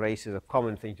income and race is a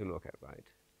common thing to look at, right?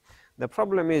 The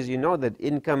problem is, that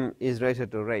income is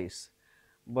related to race,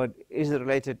 but is it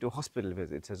related to hospital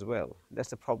visits as well? That's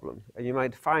the problem. And you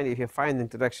might find, if you find the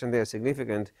interaction there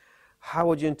significant, how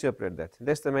would you interpret that?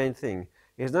 That's the main thing.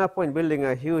 There's no point building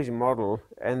a huge model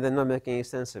and then not making any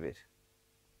sense of it.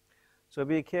 So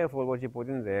be careful what you put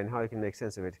in there and how you can make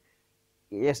sense of it.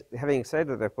 Yes, having said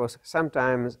that, of course,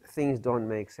 sometimes things don't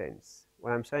make sense.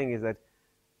 What I'm saying is that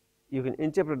you can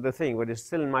interpret the thing, but it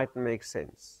still might make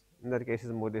sense. In that case,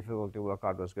 it's more difficult to work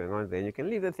out what's going on there. And you can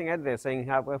leave the thing out there saying,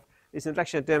 this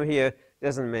interaction term here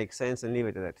doesn't make sense, and leave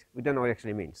it at that. We don't know what it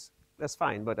actually means. That's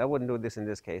fine, but I wouldn't do this in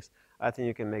this case. I think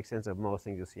you can make sense of most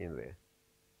things you see in there.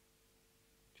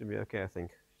 Should be okay, I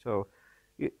think. So,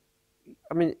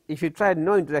 if you tried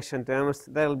no interaction terms,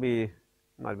 that'll be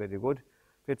not very good.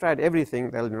 If you tried everything,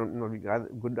 that'll not be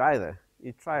good either.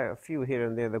 You try a few here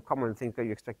and there, the common things that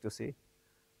you expect to see,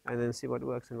 and then see what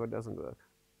works and what doesn't work.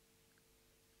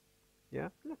 Yeah,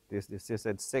 this is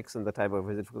at sex and the type of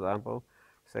visit, for example,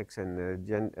 sex and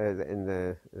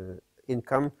the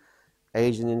income,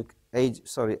 age and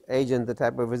the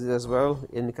type of visit as well,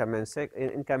 income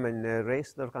and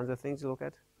race, those kinds of things you look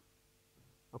at.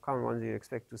 How common ones you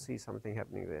expect to see something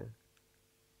happening there.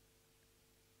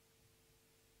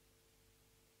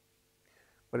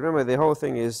 But remember, the whole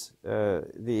thing is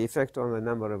the effect on the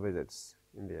number of visits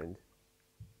in the end.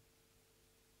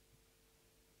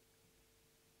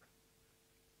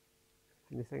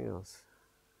 Anything else?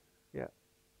 Yeah.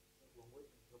 So when we're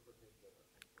interpreting the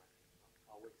interaction,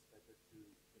 are we expected to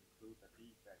include the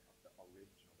effect of the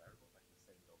original variable, like the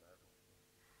single variable?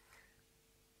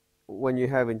 When you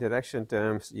have interaction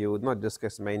terms, you would not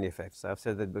discuss main effects. I've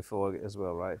said that before as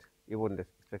well, right? You wouldn't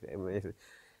expect main effect.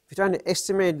 If you're trying to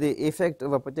estimate the effect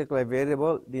of a particular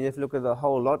variable, then you have to look at the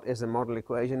whole lot as a model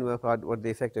equation, work out what the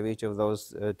effect of each of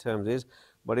those terms is.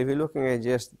 But if you're looking at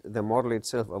just the model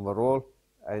itself overall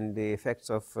and the effects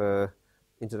of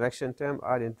interaction term,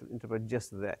 I'd interpret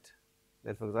just that.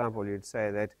 That, for example, you'd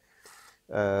say that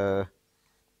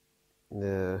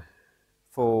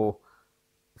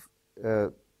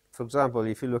for example,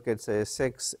 if you look at, say,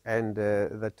 sex and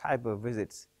the type of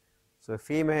visits, so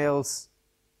females,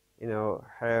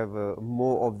 have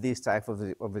more of these type of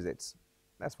visits.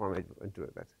 That's one way to do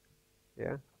that.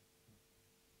 Yeah.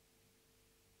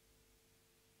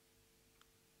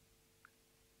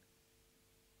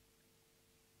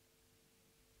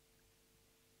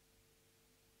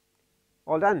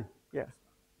 All done. Yeah.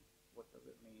 What does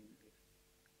it mean if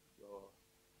your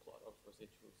plot of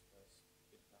residuals versus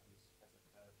incomes has a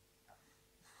curve happening?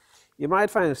 You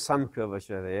might find some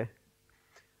curvature there,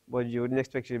 but you wouldn't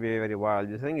expect it to be very wild.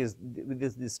 The thing is, with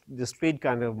this discrete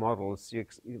kind of models,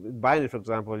 binary, for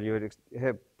example, you would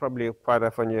have probably quite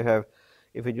often you have,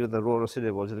 if you do the row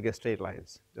residuals, you'll get straight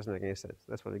lines. Doesn't make any sense.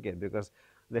 That's what you get, because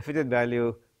the fitted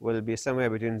value will be somewhere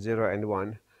between 0 and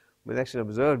 1, but the actual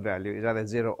observed value is either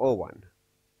 0 or 1,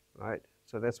 right?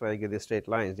 So that's why you get the straight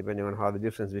lines, depending on how the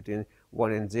difference between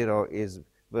 1 and 0 is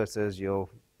versus your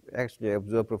actually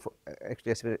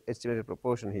estimated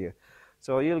proportion here.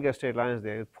 So you'll get straight lines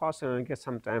there. It's possible you get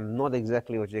sometimes not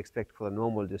exactly what you expect for a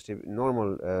normal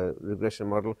regression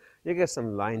model. You get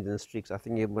some lines and streaks. I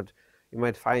think you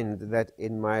might find that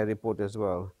in my report as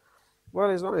well. Well,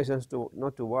 as long as it's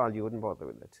not too wild, you wouldn't bother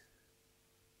with it.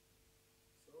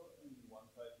 So in one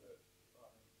paper, just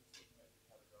looking at the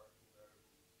categorical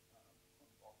variables on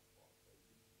box plot, they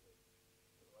use the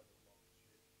like a log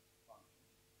shift function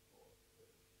for to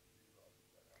visualize it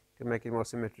better. To make it more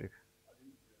symmetric. I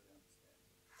didn't really understand.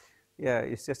 Yeah,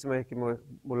 it's just to make it more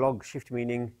log shift,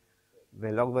 meaning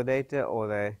they log the data or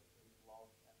they. Log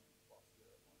and then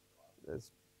plus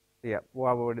 0.5. Yeah,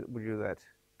 why would you do that?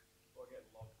 So I get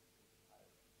log higher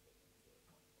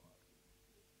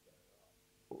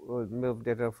than 0.5. Move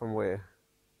data from where?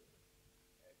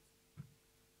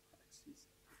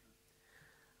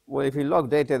 Well, if you log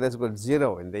data that's got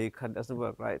 0 in there, it doesn't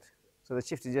work, right? So the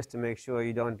shift is just to make sure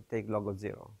you don't take log of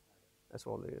 0. That's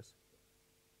all it is.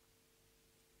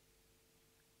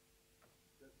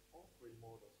 All three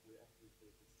models, we actually say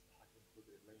this have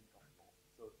included range of log.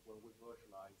 So when we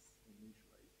virtualize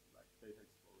initially, like data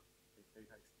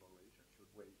exploration,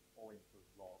 should we all include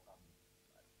log on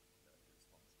like the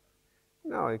response variable?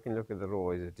 No, you can look at the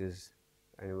raw as it is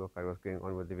and work out what's going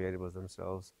on with the variables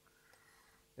themselves.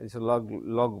 It's a log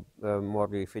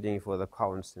model fitting for the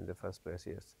counts in the first place,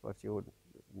 yes, but you would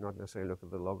not necessarily look at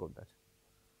the log of that.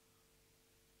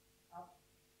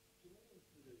 Do we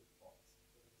include box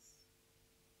for this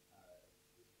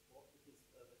report? Because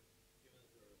given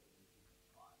that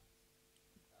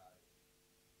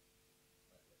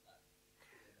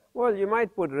Well, you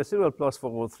might put residual plots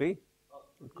for all three,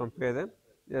 compare them.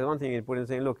 There's one thing you put in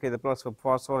saying, look, here the plots for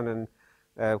Poisson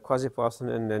and quasi-Poisson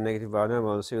and negative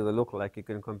binomial, see what they look like. You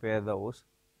can compare those.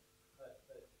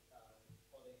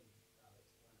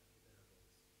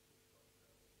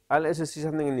 Unless you see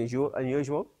something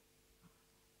unusual.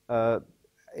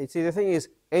 See, the thing is,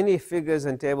 any figures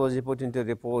and tables you put into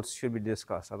reports should be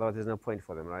discussed. Otherwise, there's no point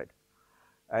for them, right?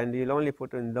 And you'll only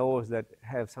put in those that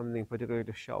have something particular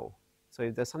to show. So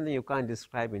if there's something you can't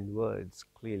describe in words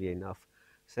clearly enough,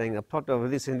 saying a plot of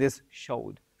this and this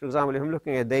showed. For example, if I'm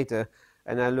looking at data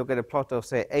and I look at a plot of,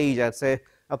 say, age, I'd say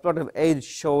a plot of age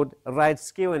showed right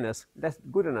skewness. That's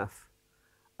good enough.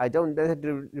 I don't have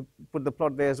to put the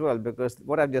plot there as well, because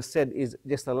what I've just said is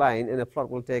just a line, and a plot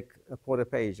will take a quarter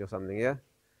page or something, yeah?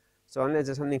 So unless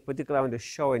there's something particular I want to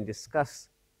show and discuss,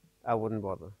 I wouldn't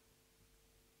bother.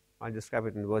 I'll describe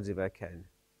it in words if I can.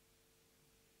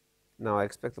 Now, I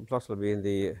expect the plots will be in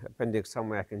the appendix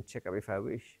somewhere. I can check up if I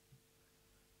wish.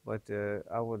 But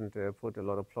I wouldn't put a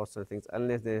lot of plots on things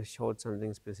unless they showed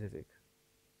something specific.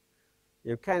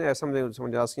 You can have something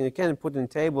someone asking. You can put in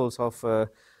tables of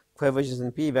coefficients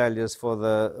and p-values for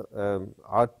the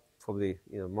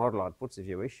model outputs if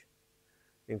you wish,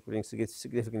 including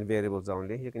significant variables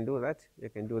only. You can do that. You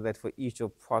can do that for each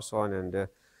of Poisson and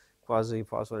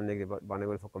quasi-Poisson and negative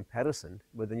binomial for comparison.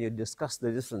 But then you discuss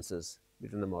the differences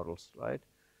between the models, right?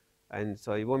 And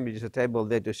so it won't be just a table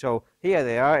there to show here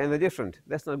they are and they're different.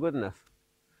 That's not good enough.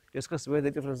 Discuss where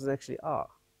the differences actually are,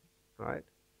 right?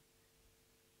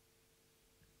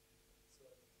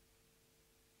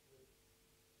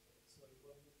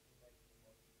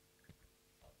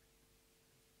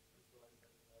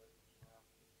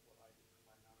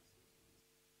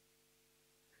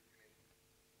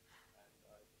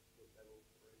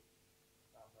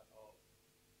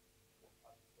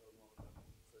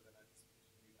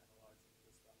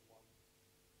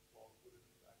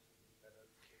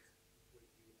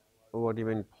 What do you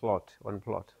mean plot? One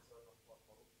plot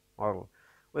model.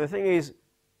 Well, the thing is,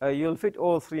 you'll fit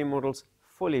all three models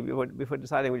fully before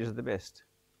deciding which is the best.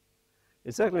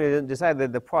 You certainly decide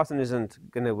that the Poisson isn't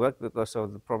going to work because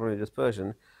of the problem of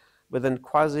dispersion, but then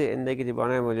quasi and negative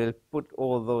binomial, you'll put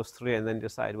all those three and then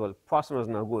decide, well, Poisson is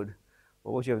no good,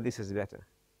 or which of this is better.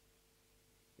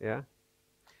 Yeah?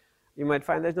 You might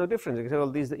find there's no difference. You can say,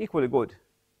 well, these are equally good.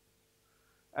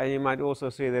 And you might also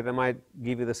say that they might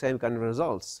give you the same kind of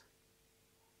results.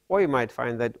 Or you might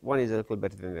find that one is a little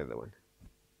better than the other one.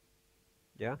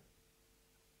 Yeah?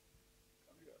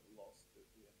 I got lost at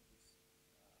the end of this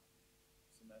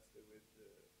semester with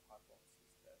the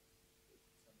hypothesis test, with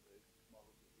some of these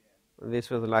models at the end. This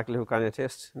was the likelihood kind of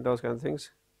test, those kind of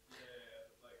things.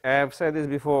 Yeah, I've said this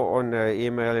before on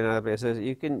email and other places.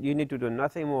 You need to do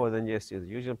nothing more than just use the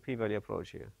usual p-value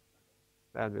approach here.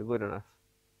 That'll be good enough.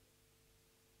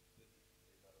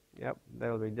 Yep,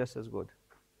 that'll be just as good.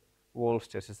 Wolf's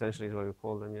test essentially is what we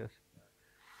call them, yes.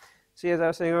 See, as I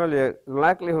was saying earlier,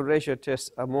 likelihood ratio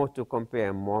tests are more to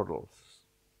compare models.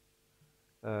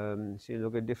 So you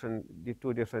look at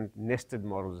two different nested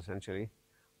models essentially.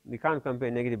 You can't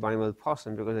compare negative binomial with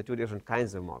Poisson because they're two different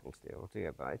kinds of models there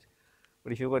altogether, right?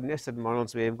 But if you've got nested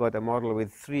models where you've got a model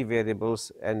with 3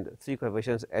 variables and 3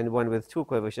 coefficients and one with 2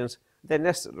 coefficients, they're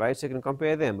nested, right? So you can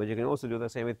compare them, but you can also do the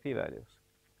same with p-values.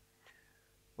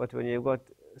 But when you've got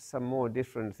some more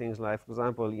different things, like, for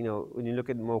example, when you look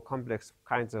at more complex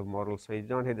kinds of models, so you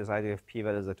don't have this idea of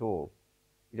p-values at all.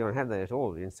 You don't have that at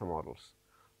all in some models.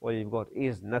 All you've got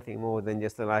is nothing more than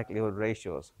just the likelihood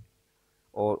ratios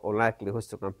or likelihoods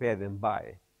to compare them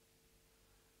by.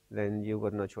 Then you've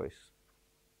got no choice.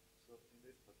 So in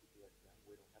this particular example,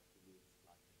 we don't have to use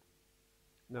likelihood.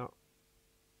 No.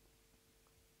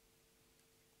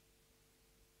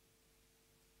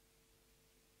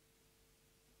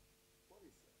 What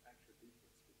is the actual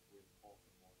difference between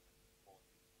Poisson model and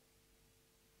quasi?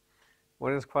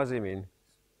 What does quasi mean?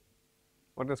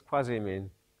 What does quasi mean?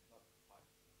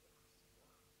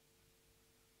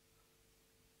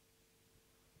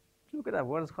 Look it up.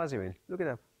 What does quasi mean? Look it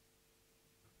up.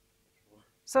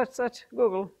 Search,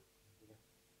 Google.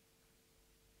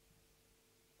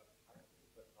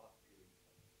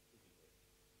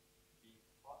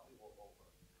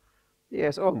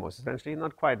 Yes, almost, essentially,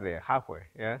 not quite there, halfway,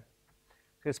 yeah?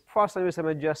 Because Poisson with some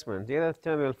adjustment. The other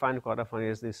term you'll find quite often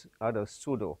is this other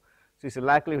pseudo. So it's a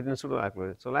likelihood and pseudo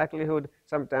likelihood. So likelihood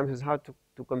sometimes is hard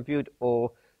to compute,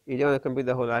 or you don't want to compute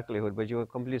the whole likelihood, but you will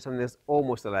compute something that's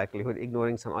almost a likelihood,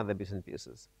 ignoring some other bits and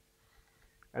pieces.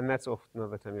 And that's often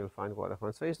another term you'll find quite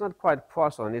often. So it's not quite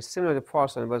Poisson. It's similar to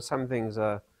Poisson, but some things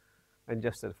are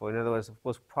adjusted for. In other words, of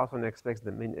course, Poisson expects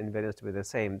the mean and variance to be the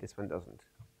same. This one doesn't.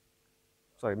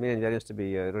 sorry, mean and variance to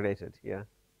be related. Yeah.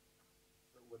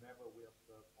 So whenever we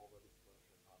observe over this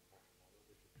version of the model,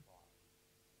 we should try.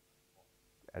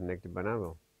 And negative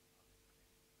binomial.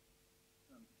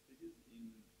 Figures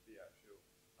in the actual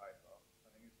paper, I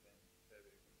think it's been a fair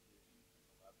bit of confusion in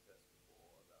the lab test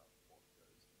before about what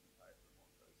goes in the paper and what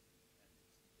goes in the appendix,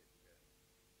 and people get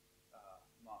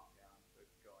marked down for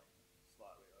going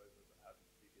slightly over but having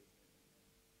figures in, and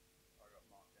then I got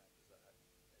marked down because I had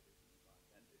everything in my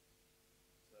appendix.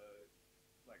 So,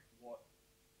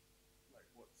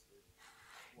 what's the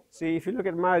See, if you look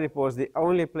at my reports, the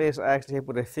only place I actually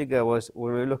put a figure was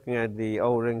when we were looking at the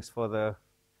O-rings for the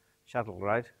shuttle,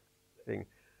 right? Thing.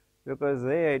 Because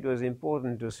there it was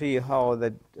important to see how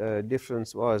the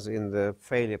difference was in the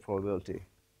failure probability.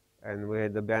 And we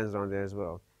had the bands down there as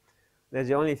well. That's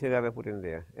the only figure I ever put in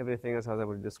there. Everything else I was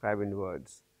able to describe in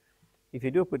words. If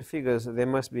you do put figures, they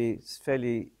must be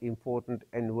fairly important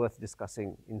and worth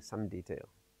discussing in some detail.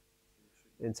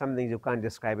 And some things you can't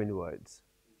describe in words.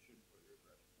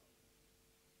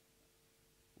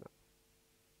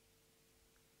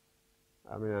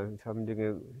 I mean, if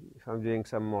I'm doing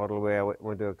some model where I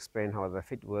want to explain how the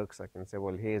fit works, I can say,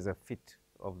 well, here's a fit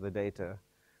of the data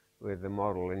with the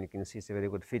model, and you can see it's a very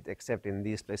good fit, except in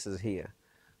these places here.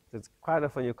 So it's quite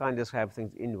often you can't describe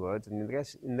things in words, and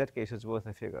in that case, it's worth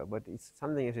a figure. But it's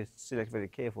something you should select very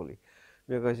carefully,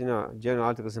 because journal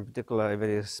articles in particular are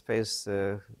very space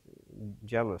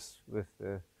jealous with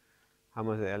how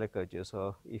much they allocate you.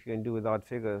 So if you can do without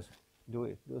figures,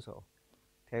 do so.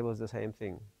 Tables the same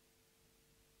thing.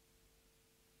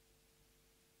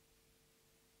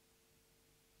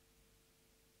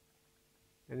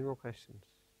 Any more questions?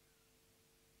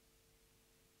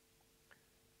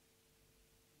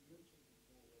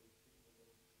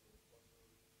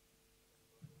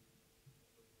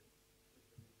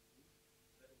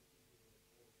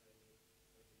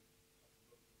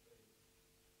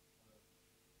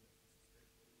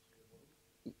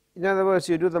 In other words,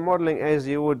 you do the modeling as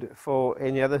you would for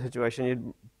any other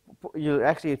situation. You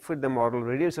actually fit the model,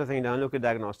 reduce the thing down, look at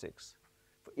diagnostics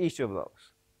for each of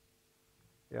those.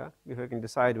 Yeah, before you can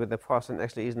decide whether the Poisson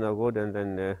actually is no good, and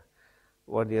then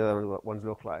what the other ones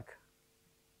look like.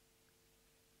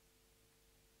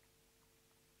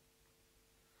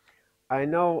 I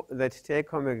know that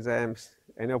take-home exams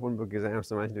and open book exams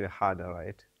are meant to be harder,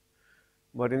 right?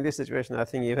 But in this situation, I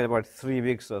think even about 3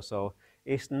 weeks or so,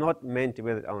 it's not meant to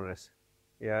be that onerous.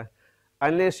 Yeah,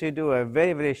 unless you do a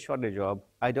very, very short job,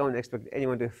 I don't expect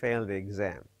anyone to fail the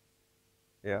exam.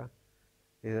 Yeah,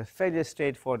 it's a fairly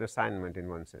straightforward assignment in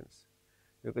one sense,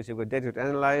 because you've got data to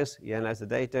analyze. You analyze the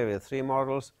data with 3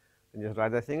 models, and just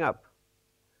write the thing up.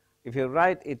 If you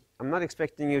write it, I'm not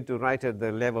expecting you to write at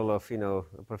the level of a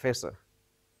professor,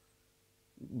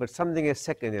 but something at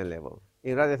second-year level.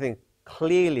 You write the thing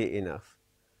clearly enough,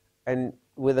 and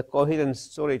with a coherent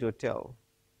story to tell,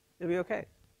 it'll be okay.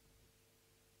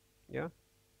 Yeah.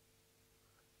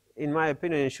 In my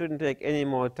opinion, it shouldn't take any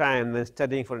more time than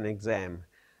studying for an exam.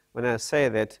 When I say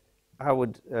that, I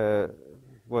would, I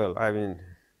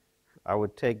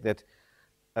would take that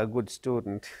a good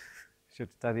student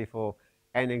should study for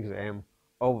an exam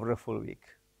over a full week.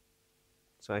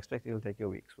 So I expect it will take you a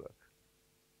week's work.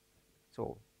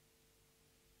 So,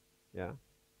 yeah.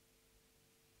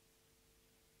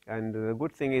 And the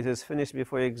good thing is it's finished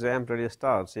before your exam really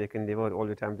starts, so you can devote all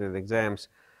your time to the exams,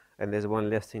 and there's one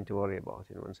less thing to worry about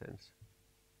in one sense.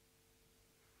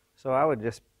 So I would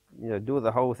just do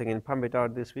the whole thing and pump it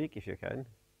out this week if you can.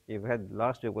 You've had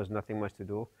last week was nothing much to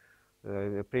do.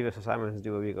 The previous assignment is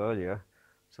due a week earlier.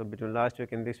 So between last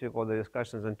week and this week, all the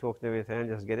discussions and talks and everything,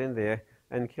 just get in there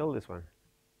and kill this one.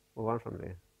 Move on from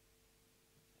there.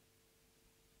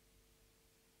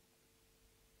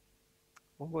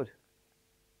 Oh, good.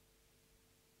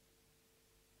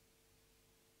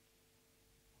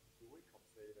 Do we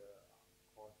consider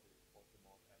Poisson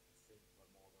as a simpler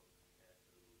model compared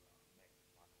to next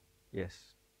one?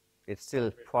 Yes. It's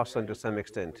still Poisson to some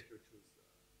extent.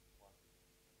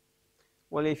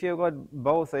 Well, if you've got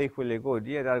both equally good,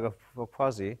 yeah, I'll go for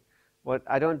Poisson. But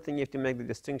I don't think you have to make the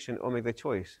distinction or make the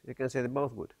choice. You can say they're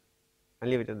both good and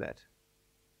leave it at that.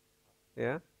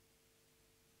 Yeah?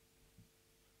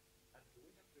 And do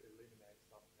we have to eliminate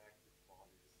some negative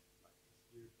values? Like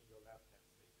in your lab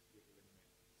testing, you eliminate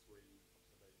 3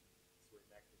 observations, 3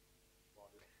 negative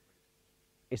values.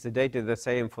 Is the data the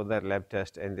same for that lab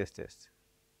test and this test?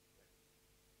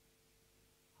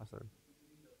 Hassan.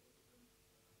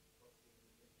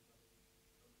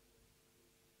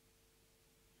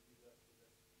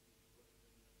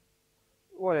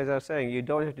 Well, as I was saying, you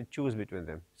don't have to choose between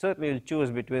them. Certainly, you'll choose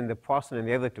between the Poisson and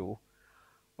the other two,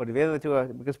 But the other two are,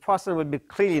 because Poisson would be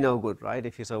clearly no good, right,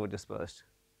 if he's over dispersed.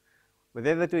 But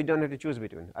the other two you don't have to choose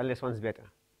between, unless one's better.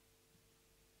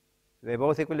 They're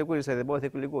both equally good, so they're both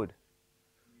equally good.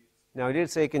 Now, I did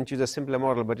say you can choose a simpler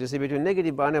model, but you see between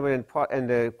negative Barnard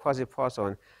and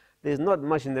quasi-Poisson, there's not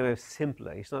much in the way of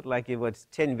simpler. It's not like you've got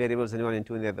 10 variables in one and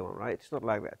 2 in the other one, right? It's not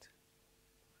like that.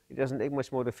 It doesn't take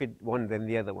much more to fit one than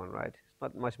the other one, right? It's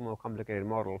not much more complicated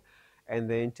model, and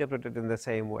they interpret it in the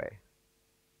same way.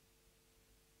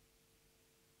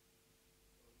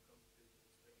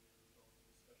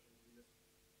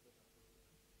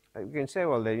 You can say,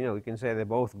 well, you can say they're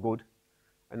both good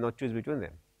and not choose between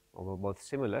them, or they're both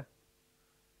similar.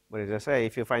 But as I say,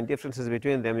 if you find differences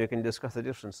between them, you can discuss the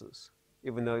differences.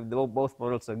 Even though both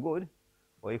models are good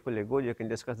or equally good, you can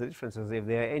discuss the differences if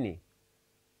there are any.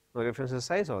 No differences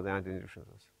say so, there aren't any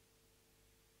differences.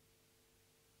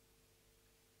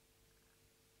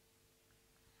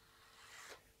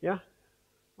 Yeah?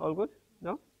 All good?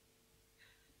 No?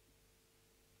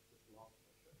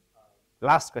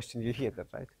 Last question, you hear that,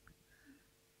 right?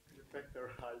 You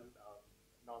factorize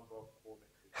number of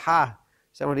formats. Ha!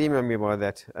 Somebody emailed me about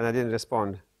that, and I didn't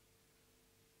respond.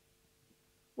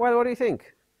 Well, what do you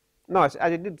think? No, I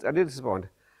did respond.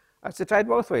 I said try it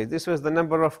both ways. This was the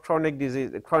number of chronic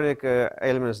disease, chronic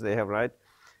ailments they have, right?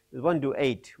 1 to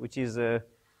 8, which is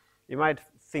you might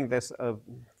think that's a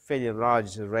fairly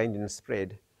large range in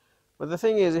spread. But the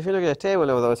thing is, if you look at a table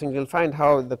of those things, you'll find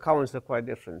how the counts are quite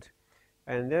different.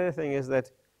 And the other thing is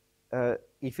that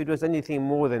if it was anything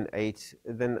more than 8,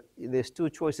 then there's 2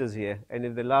 choices here. And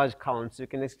if the large counts, you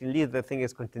can actually leave the thing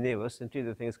as continuous and treat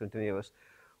the thing as continuous.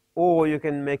 Or you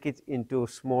can make it into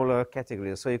smaller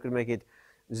categories. So you could make it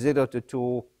 0 to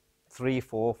 2, 3,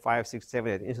 4, 5, 6,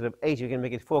 7, 8. Instead of 8, you can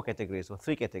make it 4 categories or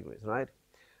 3 categories, right?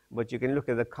 But you can look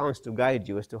at the counts to guide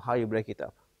you as to how you break it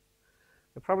up.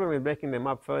 The problem with breaking them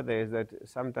up further is that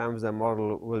sometimes the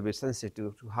model will be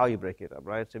sensitive to how you break it up,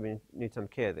 right? So we need some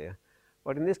care there.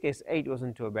 But in this case, 8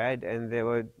 wasn't too bad, and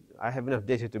I have enough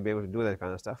data to be able to do that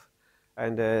kind of stuff.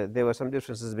 And there were some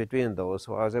differences between those,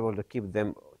 so I was able to keep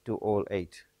them to all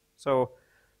 8. So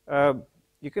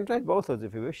you can try both of those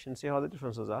if you wish and see how the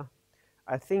differences are.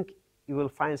 I think you will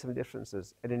find some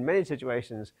differences. And in many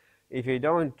situations, if you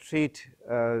don't treat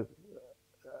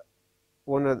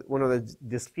one of the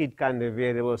discrete kind of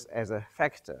variables as a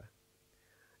factor,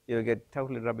 you'll get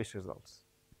totally rubbish results.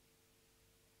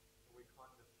 We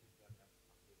can't just keep them as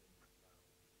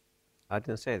continuous. I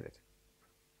didn't say that.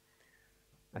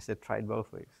 I said try it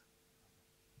both ways.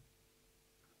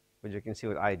 But you can see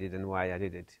what I did and why I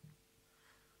did it.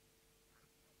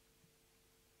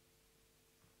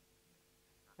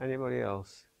 Anybody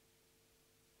else?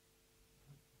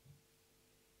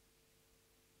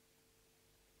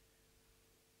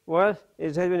 Well,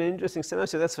 it has been an interesting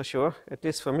semester, that's for sure. At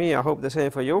least for me, I hope the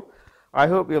same for you. I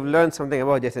hope you've learned something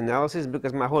about data analysis,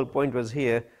 because my whole point was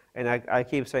here, and I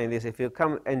keep saying this, if you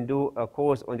come and do a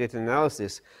course on data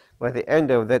analysis, by the end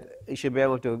of that, I should be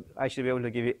able to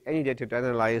give you any data to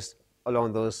analyze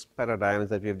along those paradigms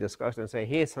that we've discussed and say,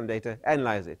 here's some data,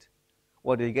 analyze it.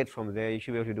 What do you get from there? You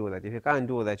should be able to do that. If you can't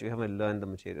do that, you haven't learned the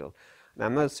material. And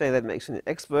I'm not saying that makes you an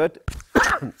expert.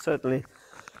 Certainly,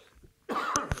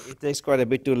 it takes quite a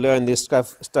bit to learn this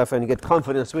stuff and get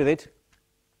confidence with it.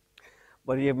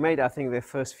 But you've made, I think, the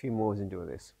first few moves into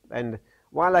this. And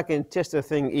while I can test a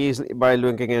thing easily by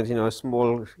looking at,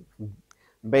 small,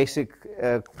 basic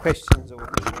questions or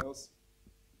anything else,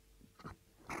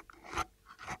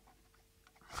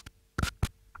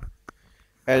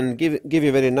 and give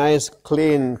you very nice,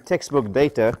 clean textbook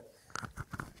data,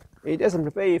 it doesn't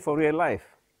prepare you for real life.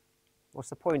 What's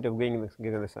the point of getting this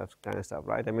kind of stuff,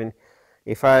 right? I mean,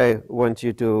 if I want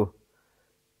you to,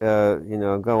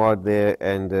 go out there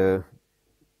and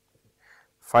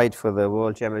fight for the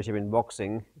world championship in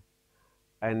boxing,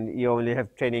 and you only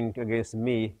have training against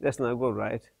me, that's not good,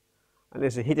 right?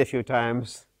 Unless you hit a few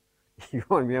times, you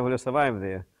won't be able to survive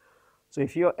there. So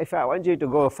if I want you to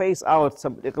go face out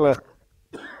some particular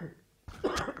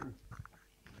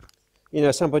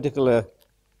some particular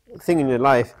thing in your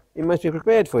life, you must be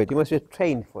prepared for it. You must be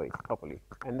trained for it properly.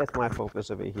 And that's my focus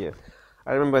over here.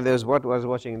 I remember I was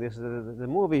watching this, the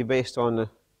movie based on,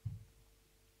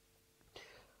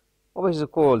 what was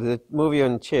it called? The movie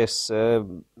on chess.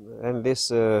 And this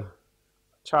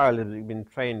child had been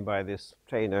trained by this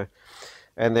trainer.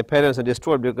 And the parents are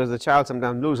distraught because the child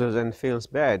sometimes loses and feels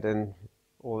bad and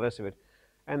all the rest of it.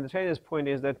 And the trainer's point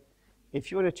is that if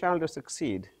you want a child to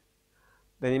succeed,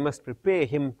 then you must prepare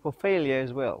him for failure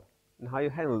as well, and how you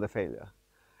handle the failure.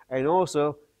 And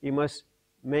also, you must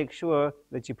make sure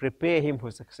that you prepare him for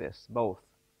success, both.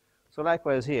 So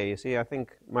likewise here, you see, I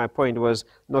think my point was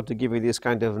not to give you this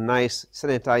kind of nice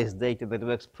sanitized data that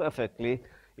works perfectly.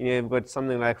 You know, you've got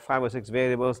something like 5 or 6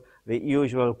 variables, the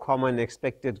usual common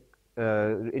expected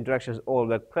interactions all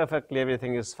work perfectly,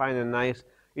 everything is fine and nice.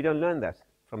 You don't learn that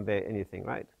from there anything,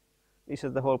 right? This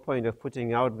is the whole point of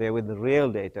putting out there with the real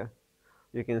data.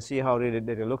 You can see how real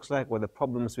data looks like, what the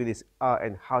problems with this are,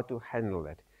 and how to handle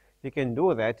that. If you can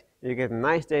do that, you get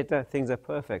nice data, things are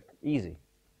perfect, easy.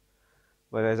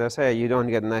 But as I say, you don't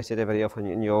get nice data very often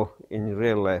in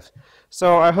real life.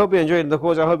 So I hope you enjoyed the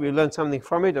course. I hope you learned something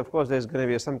from it. Of course, there's going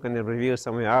to be some kind of review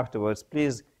somewhere afterwards.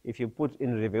 Please, if you put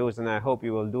in reviews, and I hope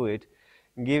you will do it,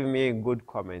 give me good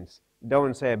comments.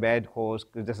 Don't say a bad course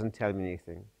because it doesn't tell me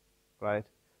anything, right?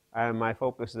 And my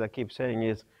focus, as I keep saying,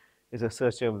 is a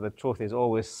search of the truth, is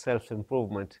always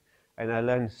self-improvement. And I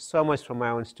learn so much from my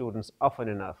own students often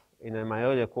enough. In my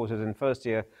earlier courses in first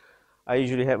year, I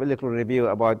usually have a little review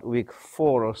about week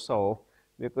 4 or so,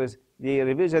 because the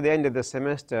reviews at the end of the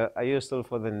semester are useful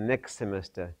for the next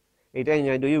semester. It ain't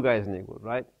going to do you guys any good,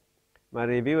 right? My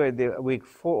review at the week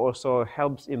 4 or so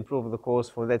helps improve the course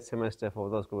for that semester for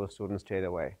those group of students straight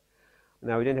away.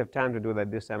 Now, we didn't have time to do that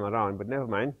this time around, but never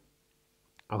mind.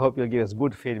 I hope you'll give us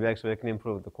good feedback so we can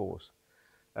improve the course.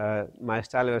 My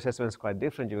style of assessment is quite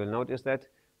different, you will notice that,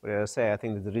 but as I say, I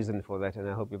think there's a reason for that, and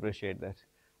I hope you appreciate that.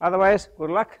 Otherwise,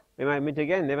 good luck. We might meet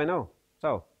again, never know.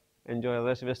 So, enjoy the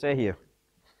rest of your stay here.